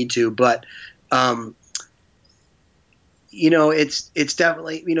I don't need to, but you know, it's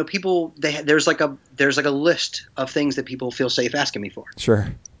definitely, you know, people, there's like a list of things that people feel safe asking me for.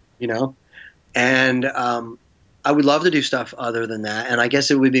 Sure. You know, and I would love to do stuff other than that. And I guess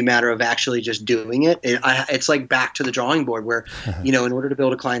it would be a matter of actually just doing it. It's like back to the drawing board where, you know, in order to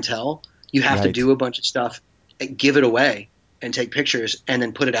build a clientele, you have to do a bunch of stuff, give it away and take pictures and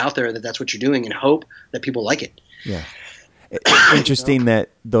then put it out there that's what you're doing and hope that people like it. Yeah. Interesting that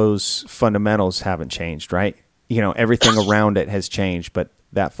those fundamentals haven't changed, right? You know, everything around it has changed, but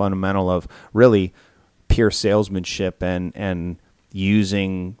that fundamental of really pure salesmanship and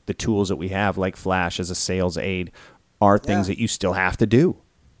using the tools that we have, like Flash as a sales aid, are things that you still have to do.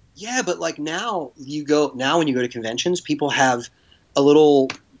 Yeah, but like when you go to conventions, people have a little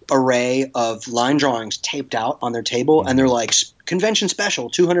array of line drawings taped out on their table, and they're like, convention special,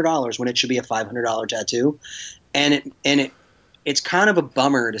 $200 when it should be a $500 tattoo, and it it's kind of a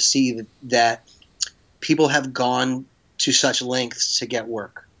bummer to see that people have gone to such lengths to get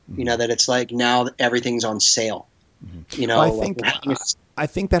work. You know, that it's like now everything's on sale. You know, well, I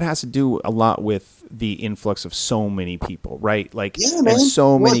think that has to do a lot with the influx of so many people, right? Like, and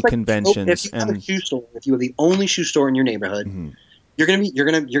so many conventions. If you have a shoe store, if you are the only shoe store in your neighborhood, you're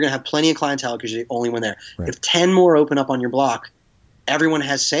gonna have plenty of clientele because you're the only one there. Right. If 10 more open up on your block, everyone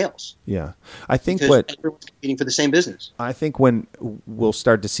has sales. Yeah, I think everyone's competing for the same business. I think when we'll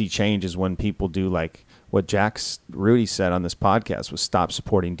start to see change is when people do like what Rudy said on this podcast was stop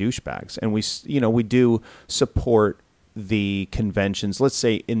supporting douchebags. And we do support the conventions. Let's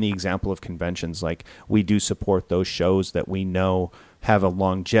say in the example of conventions, like we do support those shows that we know have a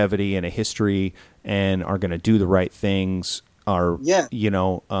longevity and a history and are going to do the right things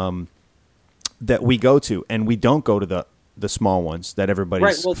that we go to, and we don't go to the small ones that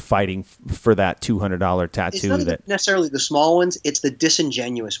everybody's fighting for that $200 tattoo. It's not necessarily the small ones; it's the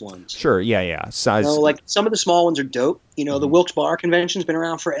disingenuous ones. Sure, yeah. Size, like some of the small ones are dope. You know, the Wilkes Barre Convention's been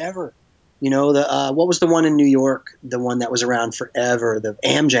around forever. You know, what was the one in New York? The one that was around forever, the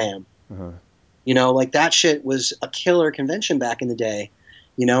Am Jam. You know, like that shit was a killer convention back in the day.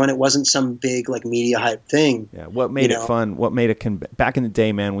 You know, and it wasn't some big like media hype thing. Yeah, what made it fun? What made back in the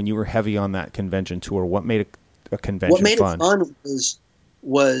day, man? When you were heavy on that convention tour, what made a convention What made fun? it fun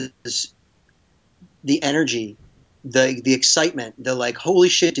was the energy, the excitement, the like, holy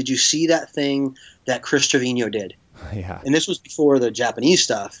shit, did you see that thing that Chris Trevino did? Yeah. And this was before the Japanese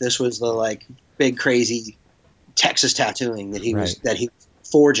stuff. This was the like big crazy Texas tattooing that he was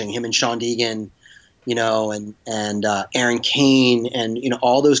forging, him and Sean Deegan, you know, and Aaron Kane and, you know,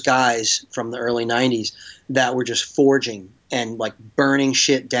 all those guys from the early 90s that were just forging and like burning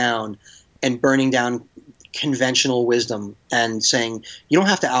shit down and burning down conventional wisdom and saying you don't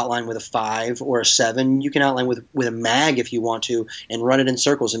have to outline with a 5 or a 7. You can outline with a mag if you want to and run it in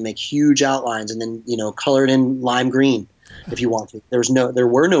circles and make huge outlines and then, you know, color it in lime green if you want to. There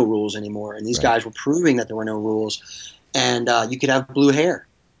were no rules anymore, and these guys were proving that there were no rules. And you could have blue hair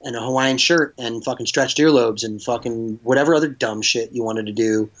and a Hawaiian shirt and fucking stretched earlobes and fucking whatever other dumb shit you wanted to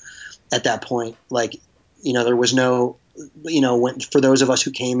do at that point. Like, you know, there was no, you know, for those of us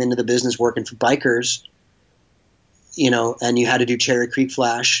who came into the business working for bikers, you know, and you had to do Cherry Creek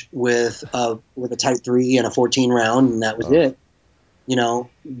Flash with a Type 3 and a 14 round, and that was it. You know,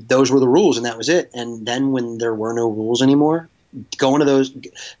 those were the rules, and that was it. And then when there were no rules anymore, going to those,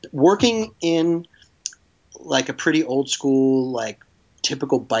 working in like a pretty old school, like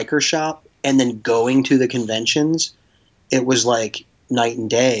typical biker shop, and then going to the conventions, it was like night and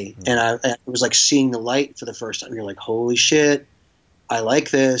day. And it was like seeing the light for the first time. You're like, holy shit, I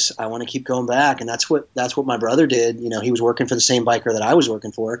like this. I want to keep going back. And that's what my brother did. You know, he was working for the same biker that I was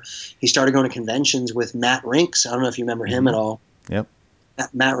working for. He started going to conventions with Matt Rinks. I don't know if you remember him at all. Yep.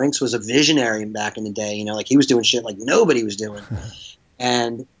 Matt Rinks was a visionary back in the day. You know, like he was doing shit like nobody was doing.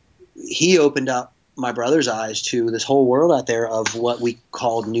 And he opened up my brother's eyes to this whole world out there of what we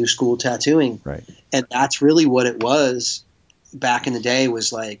called new school tattooing. Right. And that's really what it was back in the day,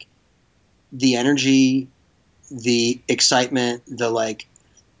 was like the energy, the excitement,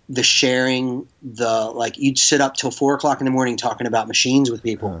 the sharing, you'd sit up till 4:00 in the morning talking about machines with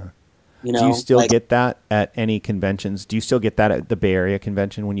people. You know, do you still get that at any conventions? Do you still get that at the Bay Area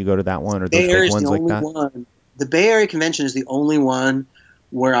convention when you go to that one, or those big ones like that? The Bay Area convention is the only one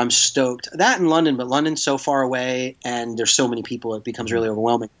where I'm stoked. That in London, but London's so far away and there's so many people, it becomes really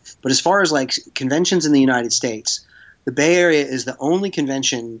overwhelming. But as far as like conventions in the United States, the Bay Area is the only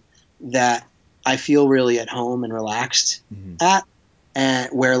convention that I feel really at home and relaxed at, and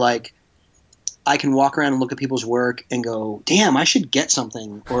where like I can walk around and look at people's work and go, damn, I should get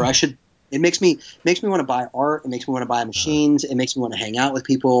something, or I should. It makes me want to buy art. It makes me want to buy machines. It makes me want to hang out with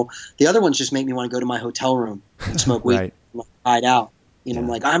people. The other ones just make me want to go to my hotel room and smoke weed, and hide out. You know, I'm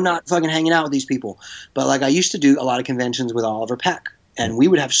like, I'm not fucking hanging out with these people. But like I used to do a lot of conventions with Oliver Peck, and we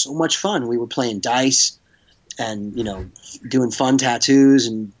would have so much fun. We were playing dice and, you know, doing fun tattoos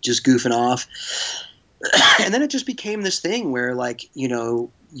and just goofing off. And then it just became this thing where, like, you know,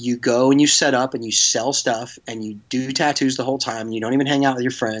 you go and you set up and you sell stuff and you do tattoos the whole time, and you don't even hang out with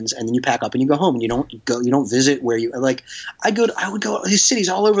your friends, and then you pack up and you go home, and you don't visit where you like. I would go to these cities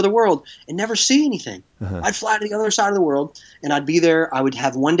all over the world and never see anything. I'd fly to the other side of the world and I'd be there. I would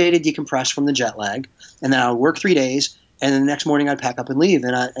have one day to decompress from the jet lag, and then I would work 3 days, and then the next morning I'd pack up and leave.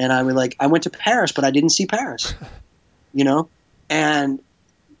 And I would like, I went to Paris, but I didn't see Paris, you know? And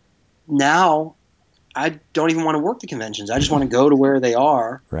now I don't even want to work the conventions. I just want to go to where they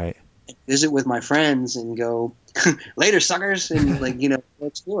are, right? And visit with my friends and go, later, suckers, and like, you know, go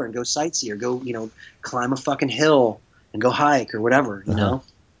explore and go sightsee, or go, you know, climb a fucking hill and go hike or whatever, you know?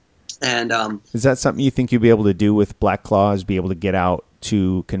 And is that something you think you'd be able to do with Black Claws, be able to get out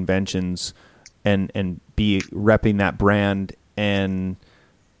to conventions and be repping that brand and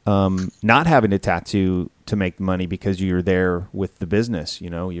not having a tattoo to make money because you're there with the business, you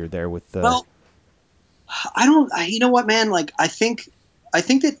know, you're there with the... Well, you know what, man? Like, I think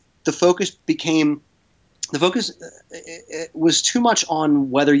that the focus it was too much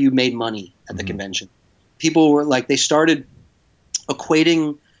on whether you made money at the convention. People were like, they started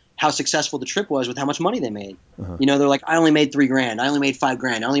equating how successful the trip was with how much money they made. You know, they're like, I only made $3,000. I only made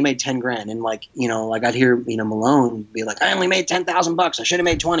 $5,000. I only made $10,000. And like, you know, like I'd hear, you know, Malone be like, I only made $10,000. I should have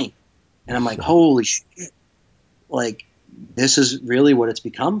made 20. And I'm like, holy shit. Like, this is really what it's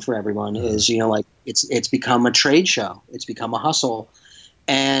become for everyone is, you know, like it's become a trade show. It's become a hustle.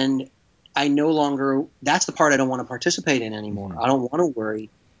 And I no longer, that's the part I don't want to participate in anymore. I don't want to worry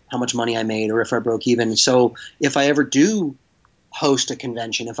how much money I made or if I broke even. So if I ever do host a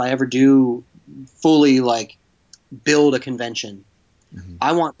convention, if I ever do fully like build a convention,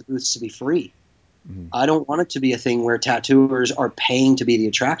 I want the booths to be free. I don't want it to be a thing where tattooers are paying to be the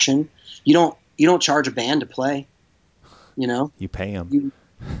attraction. You don't charge a band to play, you know, you pay them.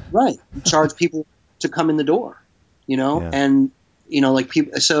 Right. You charge people to come in the door, you know, and you know, like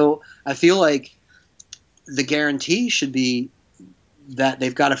people, so I feel like the guarantee should be that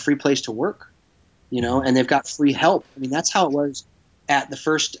they've got a free place to work, you know, and they've got free help. I mean, that's how it was at the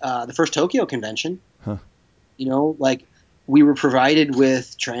first Tokyo convention. You know, like we were provided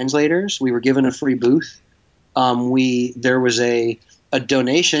with translators. We were given a free booth. There was a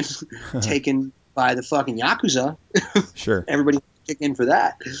donation taken by the fucking Yakuza. Sure. Everybody kicked in for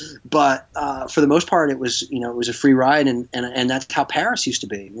that. But for the most part, it was, you know, it was a free ride. And that's how Paris used to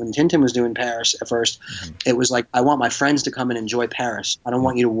be. When Tintin was doing Paris at first, it was like, I want my friends to come and enjoy Paris. I don't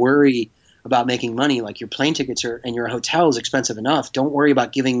want you to worry about making money. Like your plane tickets and your hotel is expensive enough. Don't worry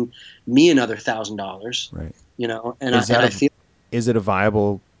about giving me another $1,000. Right. You know, is it a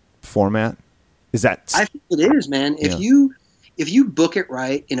viable format? I think it is, man. If you book it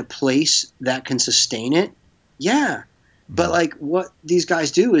right in a place that can sustain it, yeah. But like what these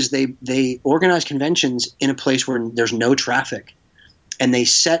guys do is they organize conventions in a place where there's no traffic, and they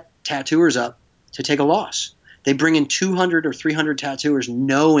set tattooers up to take a loss. They bring in 200 or 300 tattooers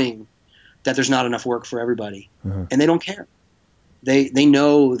knowing that there's not enough work for everybody, and they don't care. They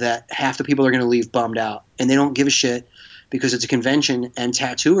know that half the people are going to leave bummed out, and they don't give a shit because it's a convention, and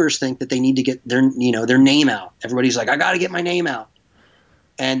tattooers think that they need to get their name out. Everybody's like, I got to get my name out,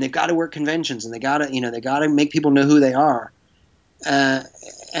 and they've got to work conventions, and they got to make people know who they are.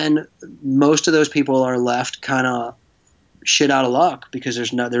 And most of those people are left kind of shit out of luck because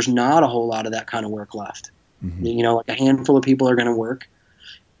there's not a whole lot of that kind of work left. You know, like a handful of people are going to work.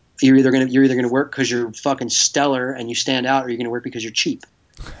 You're either going to work because you're fucking stellar and you stand out, or you're going to work because you're cheap.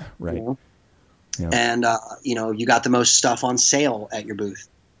 Right. You know? Yeah. And you know, you got the most stuff on sale at your booth.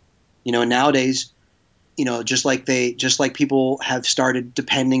 You know, nowadays, you know, just like people have started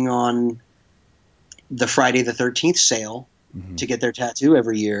depending on the Friday the 13th sale to get their tattoo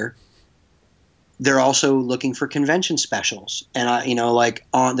every year. They're also looking for convention specials. And you know, like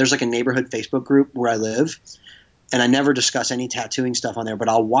there's like a neighborhood Facebook group where I live, and I never discuss any tattooing stuff on there, but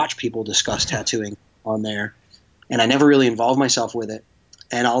I'll watch people discuss tattooing on there, and I never really involve myself with it.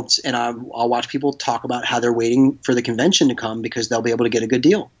 And I'll watch people talk about how they're waiting for the convention to come because they'll be able to get a good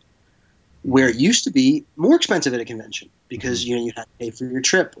deal. Where it used to be more expensive at a convention because you know you had to pay for your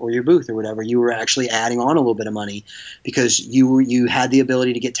trip or your booth or whatever. You were actually adding on a little bit of money because you had the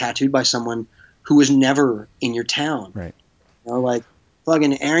ability to get tattooed by someone who was never in your town. Right. You know, like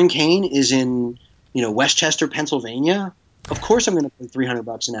fucking Aaron Kane is in, you know, Westchester, Pennsylvania. Of course I'm going to pay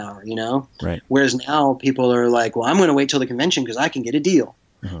 $300 an hour, you know? Right. Whereas now people are like, well, I'm going to wait till the convention because I can get a deal.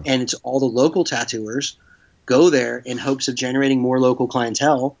 And it's all the local tattooers go there in hopes of generating more local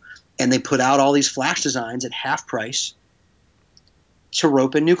clientele, and they put out all these flash designs at half price to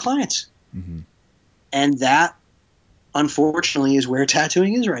rope in new clients. And that, unfortunately, is where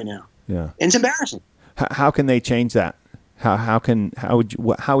tattooing is right now. Yeah. And it's embarrassing. How can they change that? How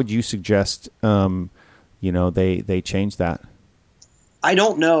would you suggest you know they change that? I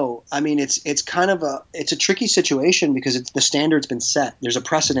don't know. I mean, it's kind of a tricky situation because the standard's been set. There's a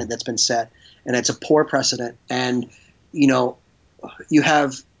precedent that's been set, and it's a poor precedent. And you know, you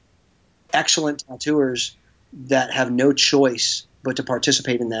have excellent tattooers that have no choice but to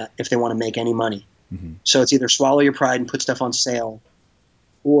participate in that if they want to make any money. So it's either swallow your pride and put stuff on sale,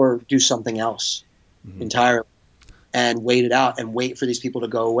 or do something else entirely and wait it out and wait for these people to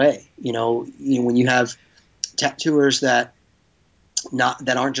go away. You know, when you have tattooers that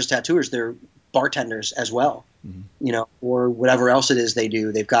aren't just tattooers, they're bartenders as well. or whatever else it is they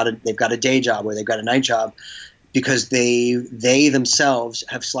do. They've got a day job or they've got a night job because they themselves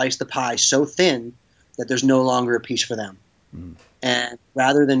have sliced the pie so thin that there's no longer a piece for them. And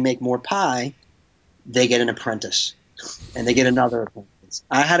rather than make more pie, they get an apprentice and they get another apprentice.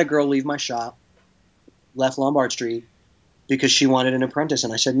 I had a girl leave my shop, left Lombard Street, because she wanted an apprentice,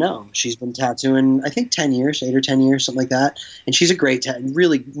 and I said no. She's been tattooing, I think 10 years, 8 or 10 years, something like that. And she's a great,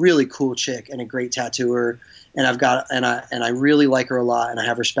 really, really cool chick and a great tattooer. And I really like her a lot, and I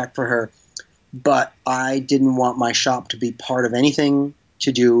have respect for her. But I didn't want my shop to be part of anything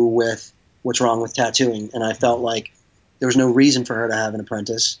to do with what's wrong with tattooing. And I felt like there was no reason for her to have an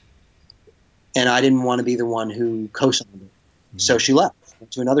apprentice, and I didn't want to be the one who co-signed it. Mm-hmm. So she left,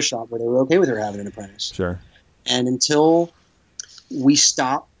 went to another shop where they were okay with her having an apprentice. Sure. And until we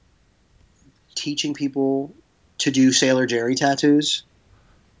stop teaching people to do Sailor Jerry tattoos,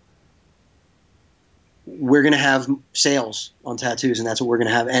 we're going to have sales on tattoos, and that's what we're going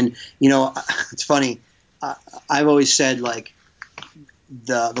to have. And, it's funny. I've always said, like,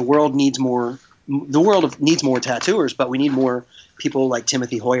 the world needs more tattooers, but we need more people like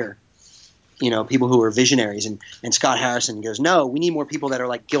Timothy Hoyer, people who are visionaries. And Scott Harrison goes, no, we need more people that are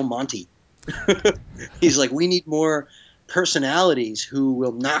like Gil Monty. He's like, we need more personalities who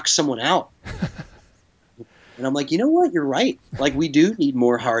will knock someone out. And I'm like, you know what? You're right. Like, we do need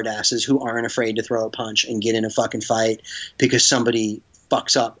more hard asses who aren't afraid to throw a punch and get in a fucking fight because somebody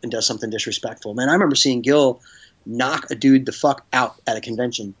fucks up and does something disrespectful. Man, I remember seeing Gil knock a dude the fuck out at a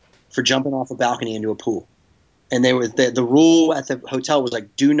convention for jumping off a balcony into a pool. And the rule at the hotel was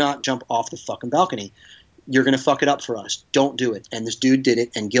like, do not jump off the fucking balcony. You're going to fuck it up for us. Don't do it. And this dude did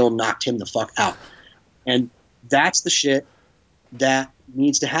it, and Gil knocked him the fuck out. And that's the shit that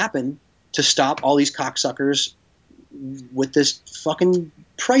needs to happen to stop all these cocksuckers with this fucking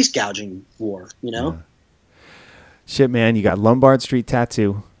price gouging war, Yeah. Shit, man, you got Lombard Street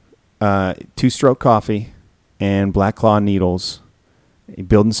Tattoo, 2-Stroke Coffee, and Black Claw Needles. You're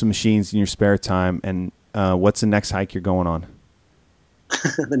building some machines in your spare time. And what's the next hike you're going on?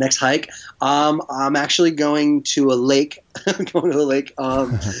 The next hike? I'm actually going to a lake.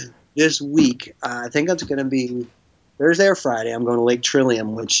 This week. I think it's going to be Thursday or Friday. I'm going to Lake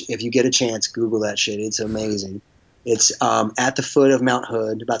Trillium, which, if you get a chance, Google that shit. It's amazing. It's at the foot of Mount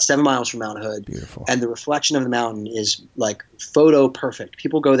Hood, about 7 miles from Mount Hood. Beautiful. And the reflection of the mountain is like photo perfect.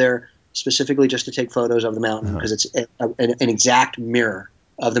 People go there specifically just to take photos of the mountain because it's an exact mirror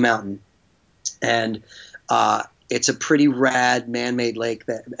of the mountain. And it's a pretty rad man-made lake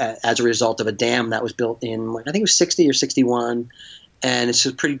that, as a result of a dam that was built in, I think it was 60 or 61. And it's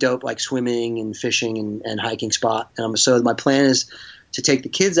a pretty dope, like, swimming and fishing and hiking spot. And so my plan is to take the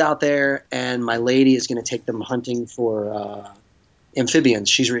kids out there, and my lady is going to take them hunting for amphibians.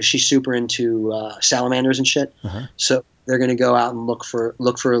 She's super into salamanders and shit. Uh-huh. So they're going to go out and look for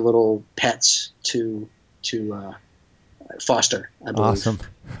little pets to foster, I believe. Awesome.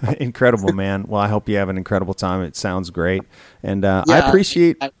 Incredible, man. Well, I hope you have an incredible time. It sounds great. And I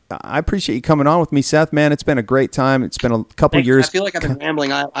appreciate you coming on with me, Seth, man. It's been a great time. It's been a couple years. I feel like I've been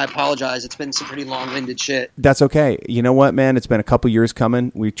rambling. I apologize. It's been some pretty long-winded shit. That's okay. You know what, man? It's been a couple years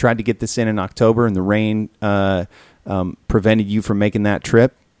coming. We tried to get this in October, and the rain prevented you from making that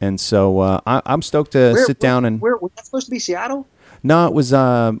trip. And so I'm stoked to sit down and... Was that supposed to be Seattle? No, it was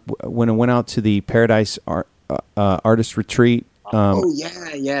when I went out to the Paradise Artist Retreat.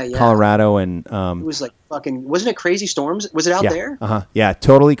 Colorado, and it was like fucking. Wasn't it crazy storms? Was it out there? Yeah,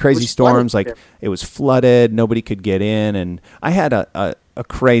 totally crazy storms. Like, it was flooded. Nobody could get in, and I had a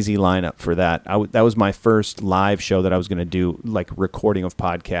crazy lineup for that. That was my first live show that I was going to do, like, recording of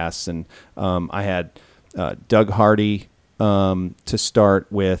podcasts, and I had Doug Hardy to start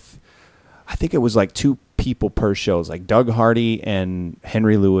with. I think it was like 2 people per show. It was like Doug Hardy and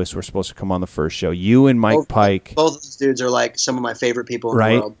Henry Lewis were supposed to come on the first show. You and Mike Pike. Both of these dudes are like some of my favorite people in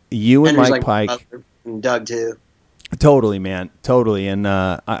the world. You and Henry's Mike Pike. And Doug too. Totally, man. Totally. And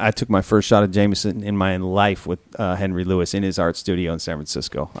I took my first shot of Jameson in my life with Henry Lewis in his art studio in San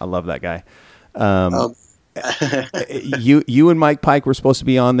Francisco. I love that guy. You and Mike Pike were supposed to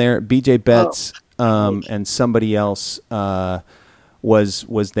be on there. BJ Betts and somebody else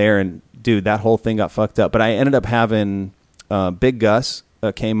was there, and dude, that whole thing got fucked up. But I ended up having Big Gus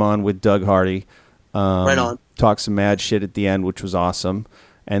came on with Doug Hardy. Right on. Talked some mad shit at the end, which was awesome.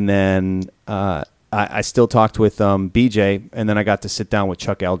 And then I still talked with BJ, and then I got to sit down with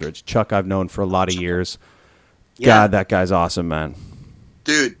Chuck Eldridge. Chuck I've known for a lot of years. Yeah. God, that guy's awesome, man.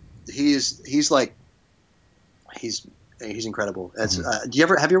 Dude, he's incredible. Have you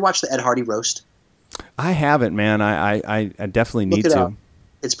ever watched the Ed Hardy roast? I haven't, man. I definitely need to.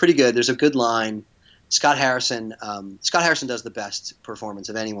 It's pretty good. There's a good line Scott Harrison. Scott Harrison does the best performance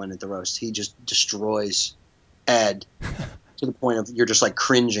of anyone at the roast. He just destroys Ed to the point of you're just like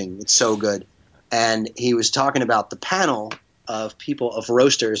cringing. It's so good. And he was talking about the panel of people, of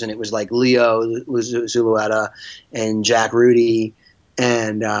roasters, and it was like Leo Zulueta and Jack Rudy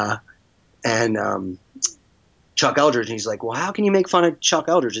and Chuck Eldridge. And he's like, well, how can you make fun of Chuck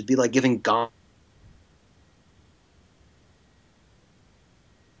Eldridge? It'd be like giving Gandhi.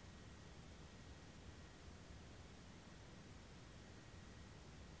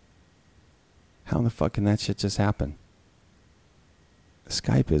 How in the fuck can that shit just happen?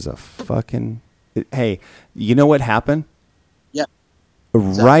 Skype is a fucking... Hey, you know what happened? Yeah.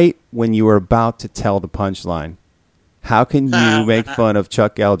 Right when you were about to tell the punchline, how can you make fun of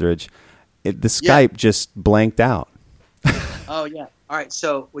Chuck Eldridge? The Skype just blanked out. Oh, yeah. All right.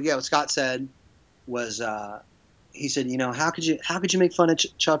 So, what Scott said was, he said, how could you make fun of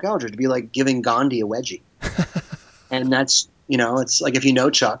Chuck Eldridge? It'd be like giving Gandhi a wedgie. And that's, it's like, if you know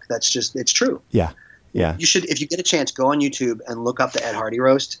Chuck, it's true. Yeah. Yeah. You should, if you get a chance, go on YouTube and look up the Ed Hardy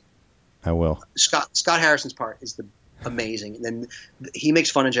roast. I will. Scott Harrison's part is amazing. And then he makes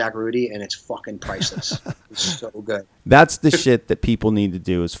fun of Jack Rudy, and it's fucking priceless. It's so good. That's the shit that people need to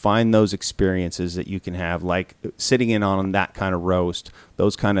do, is find those experiences that you can have, like sitting in on that kind of roast,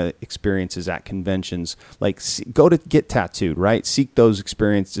 those kind of experiences at conventions. Like, go to get tattooed, right? Seek those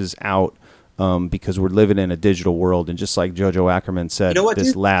experiences out, because we're living in a digital world. And just like Jojo Ackerman said,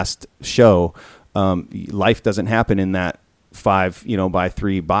 last show, life doesn't happen in that 5 by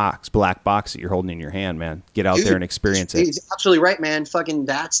 3 black box that you're holding in your hand, man. Get out there and experience it. He's absolutely right, man. Fucking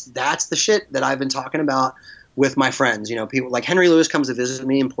that's the shit that I've been talking about with my friends. People like Henry Lewis comes to visit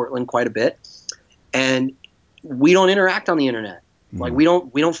me in Portland quite a bit, and we don't interact on the internet. Like we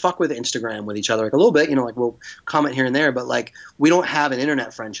don't fuck with Instagram with each other, like a little bit, like we'll comment here and there, but like we don't have an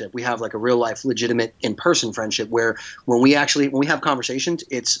internet friendship. We have like a real life, legitimate in-person friendship where when we have conversations,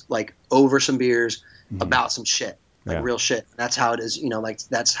 it's like over some beers about some shit. Like real shit. That's how it is.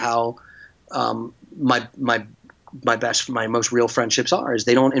 That's how my most real friendships are. Is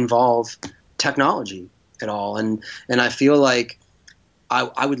they don't involve technology at all. And I feel like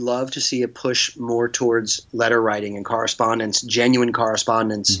I would love to see a push more towards letter writing and correspondence, genuine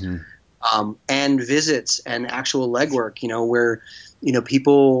correspondence, and visits and actual legwork. Where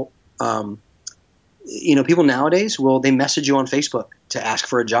people people nowadays they message you on Facebook to ask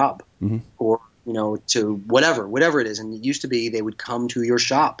for a job or to whatever it is. And it used to be they would come to your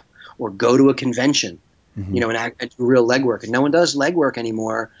shop or go to a convention, and do real legwork. And no one does legwork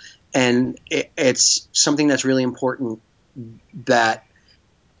anymore. And it's something that's really important that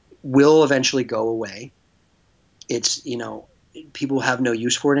will eventually go away. It's, people have no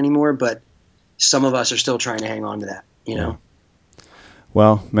use for it anymore, but some of us are still trying to hang on to that, know?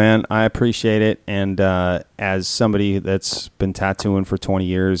 Well, man, I appreciate it. And as somebody that's been tattooing for 20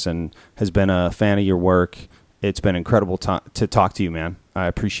 years and has been a fan of your work, it's been incredible to talk to you, man. I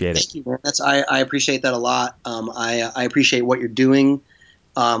appreciate it. Thank you, man. I appreciate that a lot. I appreciate what you're doing,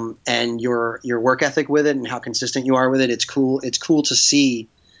 and your work ethic with it and how consistent you are with it. It's cool. It's cool to see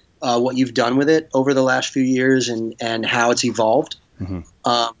what you've done with it over the last few years and how it's evolved.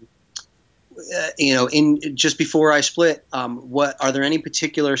 Just before I split, what are there any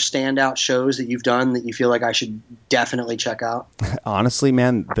particular standout shows that you've done that you feel like I should definitely check out? Honestly,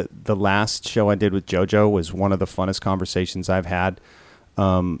 man, the last show I did with JoJo was one of the funnest conversations I've had.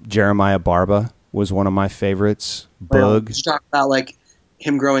 Jeremiah Barba was one of my favorites. Boog. Did you talk about like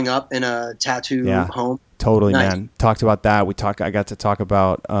him growing up in a tattoo home? Totally, nice. Man. Talked about that. I got to talk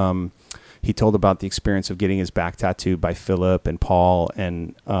about. He told about the experience of getting his back tattooed by Philip and Paul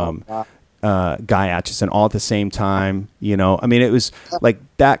and Guy Atchison all at the same time. I mean, it was like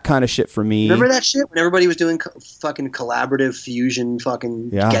that kind of shit for me. Remember that shit when everybody was doing fucking collaborative fusion,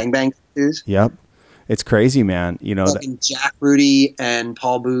 fucking gangbang tattoos? Yep. It's crazy, man. Fucking Jack Rudy and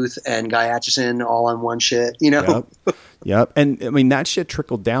Paul Booth and Guy Atchison all on one shit. Yep. And I mean that shit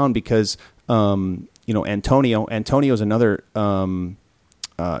trickled down because Antonio's another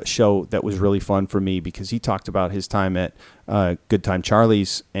show that was really fun for me because he talked about his time at Good Time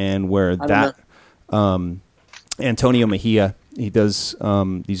Charlie's and where Antonio Mejia, he does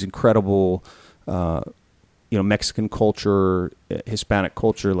these incredible Mexican culture, Hispanic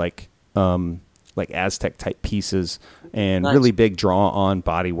culture, like Aztec type pieces and nice. Really big draw on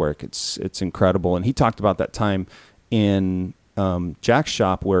body work. It's incredible. And he talked about that time in Jack's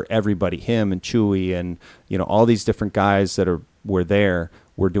shop where everybody, him and Chewy and all these different guys that were there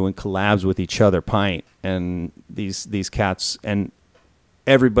were doing collabs with each other, Pint and these cats, and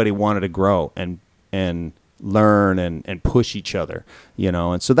everybody wanted to grow and learn and push each other,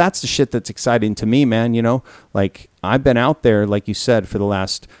 and so that's the shit that's exciting to me, man. Like I've been out there, like you said, for the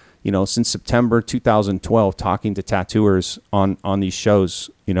last since September 2012, talking to tattooers on these shows,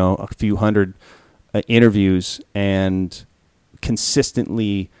 a few hundred interviews, and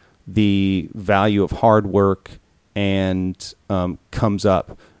consistently the value of hard work and comes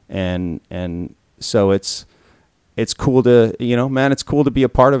up, and so it's cool to man, it's cool to be a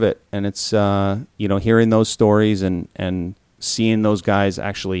part of it, and it's hearing those stories and seeing those guys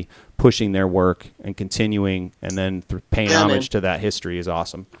actually pushing their work and continuing, and then paying homage to that history is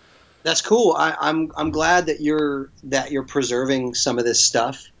awesome. That's cool. I'm glad that you're preserving some of this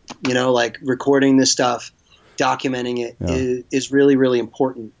stuff. Like recording this stuff, documenting it is really, really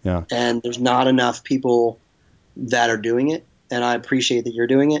important. Yeah. And there's not enough people that are doing it, and I appreciate that you're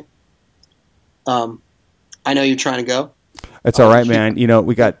doing it. I know you're trying to go. It's all right, man.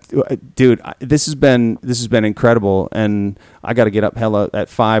 We got, dude, this has been incredible, and I got to get up hella at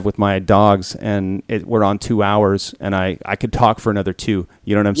 5 with my dogs, and we're on 2 hours, and I could talk for another 2.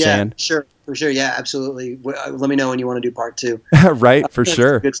 You know what I'm saying? Sure, for sure. Yeah, absolutely. Let me know when you want to do part 2. Right, for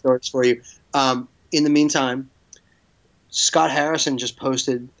sure. Good stories for you. In the meantime, Scott Harrison just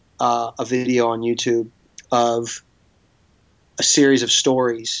posted a video on YouTube of a series of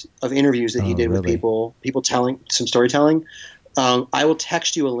stories of interviews that he did with people telling some storytelling. I will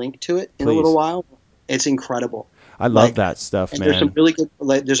text you a link to it in a little while. It's incredible. I love that stuff, man. There's some really good.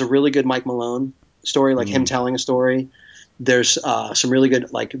 There's a really good Mike Malone story, like him telling a story. There's some really good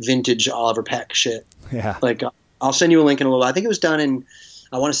vintage Oliver Peck shit. Yeah. I'll send you a link in a little. I think it was done in,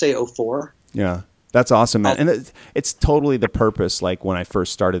 I want to say 2004. Yeah, that's awesome, man. And it's totally the purpose. Like when I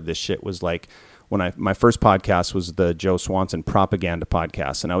first started this shit was like, my first podcast was the Joe Swanson Propaganda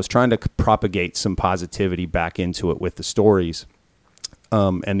Podcast, and I was trying to propagate some positivity back into it with the stories,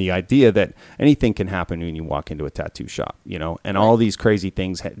 and the idea that anything can happen when you walk into a tattoo shop, and all these crazy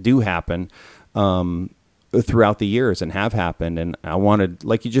things do happen throughout the years and have happened. And I wanted,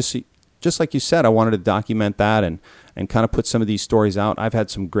 like you just like you said, I wanted to document that and kind of put some of these stories out. I've had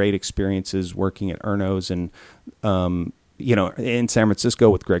some great experiences working at Erno's and in San Francisco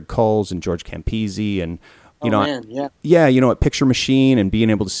with Greg Coles and George Campisi, and at Picture Machine, and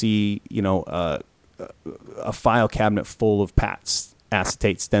being able to see a file cabinet full of Pat's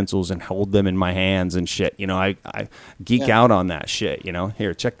acetate stencils and hold them in my hands and shit. I geek out on that shit.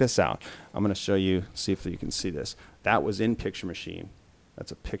 Here, check this out. I'm gonna show you. See if you can see this. That was in Picture Machine.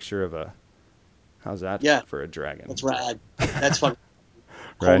 That's a picture of a. How's that for a dragon? That's rad. That's fun.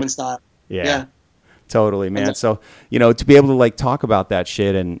 Coleman style. Yeah. Totally, man. So, to be able to talk about that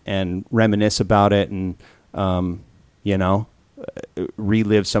shit and reminisce about it and,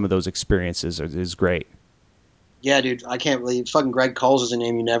 relive some of those experiences is great. Yeah, dude. I can't believe fucking Greg Coles is a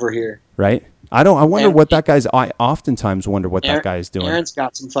name you never hear. Right? I oftentimes wonder what that guy is doing. Aaron's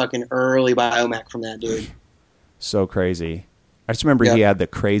got some fucking early Biomech from that dude. So crazy. I just remember he had the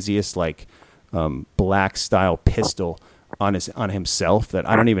craziest, black style pistol on himself that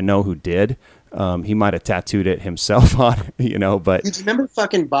I don't even know who did. He might have tattooed it himself on, but. Dude, you remember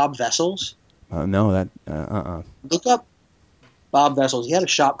fucking Bob Vessels? No, that, Look up Bob Vessels. He had a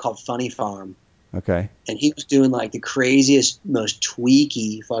shop called Funny Farm. Okay. And he was doing the craziest, most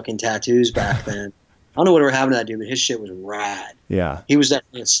tweaky fucking tattoos back then. I don't know whatever happened to that dude, but his shit was rad. Yeah. He was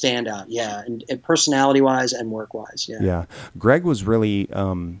definitely a standout. Yeah. And personality-wise and work-wise. Yeah. Yeah. Greg was really,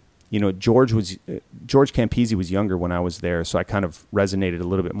 George Campisi was younger when I was there, so I kind of resonated a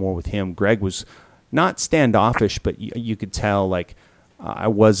little bit more with him. Greg was not standoffish, but you could tell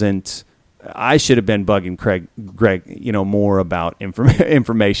I should have been bugging Greg, more about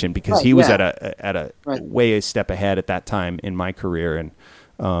information because he was at a way a step ahead at that time in my career, and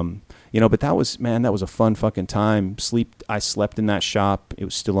but that was a fun fucking time. I slept in that shop. It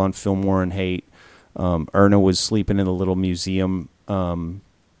was still on Fillmore and Haight. Erna was sleeping in the little museum. On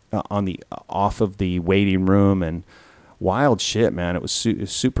the off of the waiting room, and wild shit, man. It was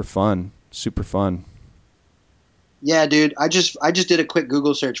super fun. Yeah, dude. I just did a quick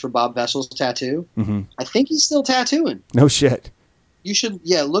Google search for Bob Vessels tattoo. Mm-hmm. I think he's still tattooing. No shit. You should,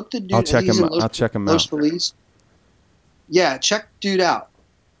 look the dude. I'll check him out. Police. Yeah, check dude out.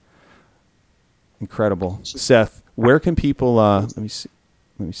 Incredible, Seth. Where can people? Let me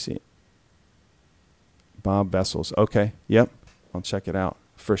see. Bob Vessels. Okay. Yep. I'll check it out.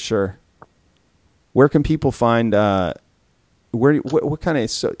 For sure. Where can people find what kind of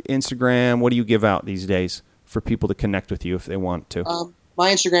Instagram, what do you give out these days for people to connect with you if they want to?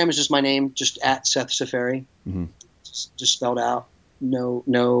 My Instagram is just my name, just at Seth Ciferri. Mm-hmm. Just spelled out. No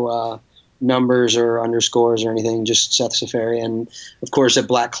numbers or underscores or anything, just Seth Ciferri. And of course at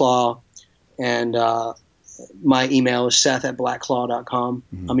Black Claw and my email is seth@blackclaw.com.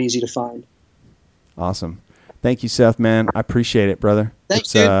 I'm easy to find. Awesome. Thank you, Seth, man. I appreciate it, brother.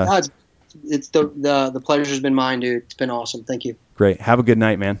 Thanks, dude. It's the pleasure's been mine, dude. It's been awesome. Thank you. Great. Have a good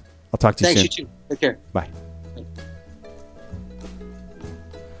night, man. I'll talk to you soon. Thanks, you too. Take care. Bye.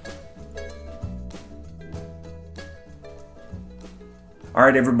 All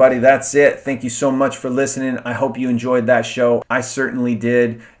right, everybody, that's it. Thank you so much for listening. I hope you enjoyed that show. I certainly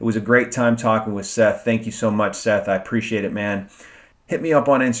did. It was a great time talking with Seth. Thank you so much, Seth. I appreciate it, man. Hit me up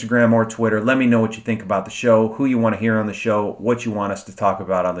on Instagram or Twitter. Let me know what you think about the show, who you want to hear on the show, what you want us to talk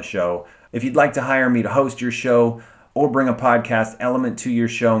about on the show. If you'd like to hire me to host your show or bring a podcast element to your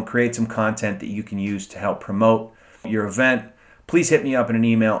show and create some content that you can use to help promote your event, please hit me up in an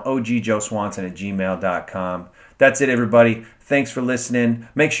email, ogjoeswanson@gmail.com. That's it, everybody. Thanks for listening.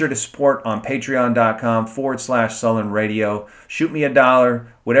 Make sure to support on patreon.com/Sullen Radio. Shoot me $1,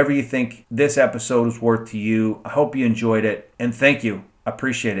 whatever you think this episode was worth to you. I hope you enjoyed it, and thank you. I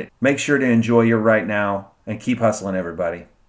appreciate it. Make sure to enjoy your right now and keep hustling, everybody.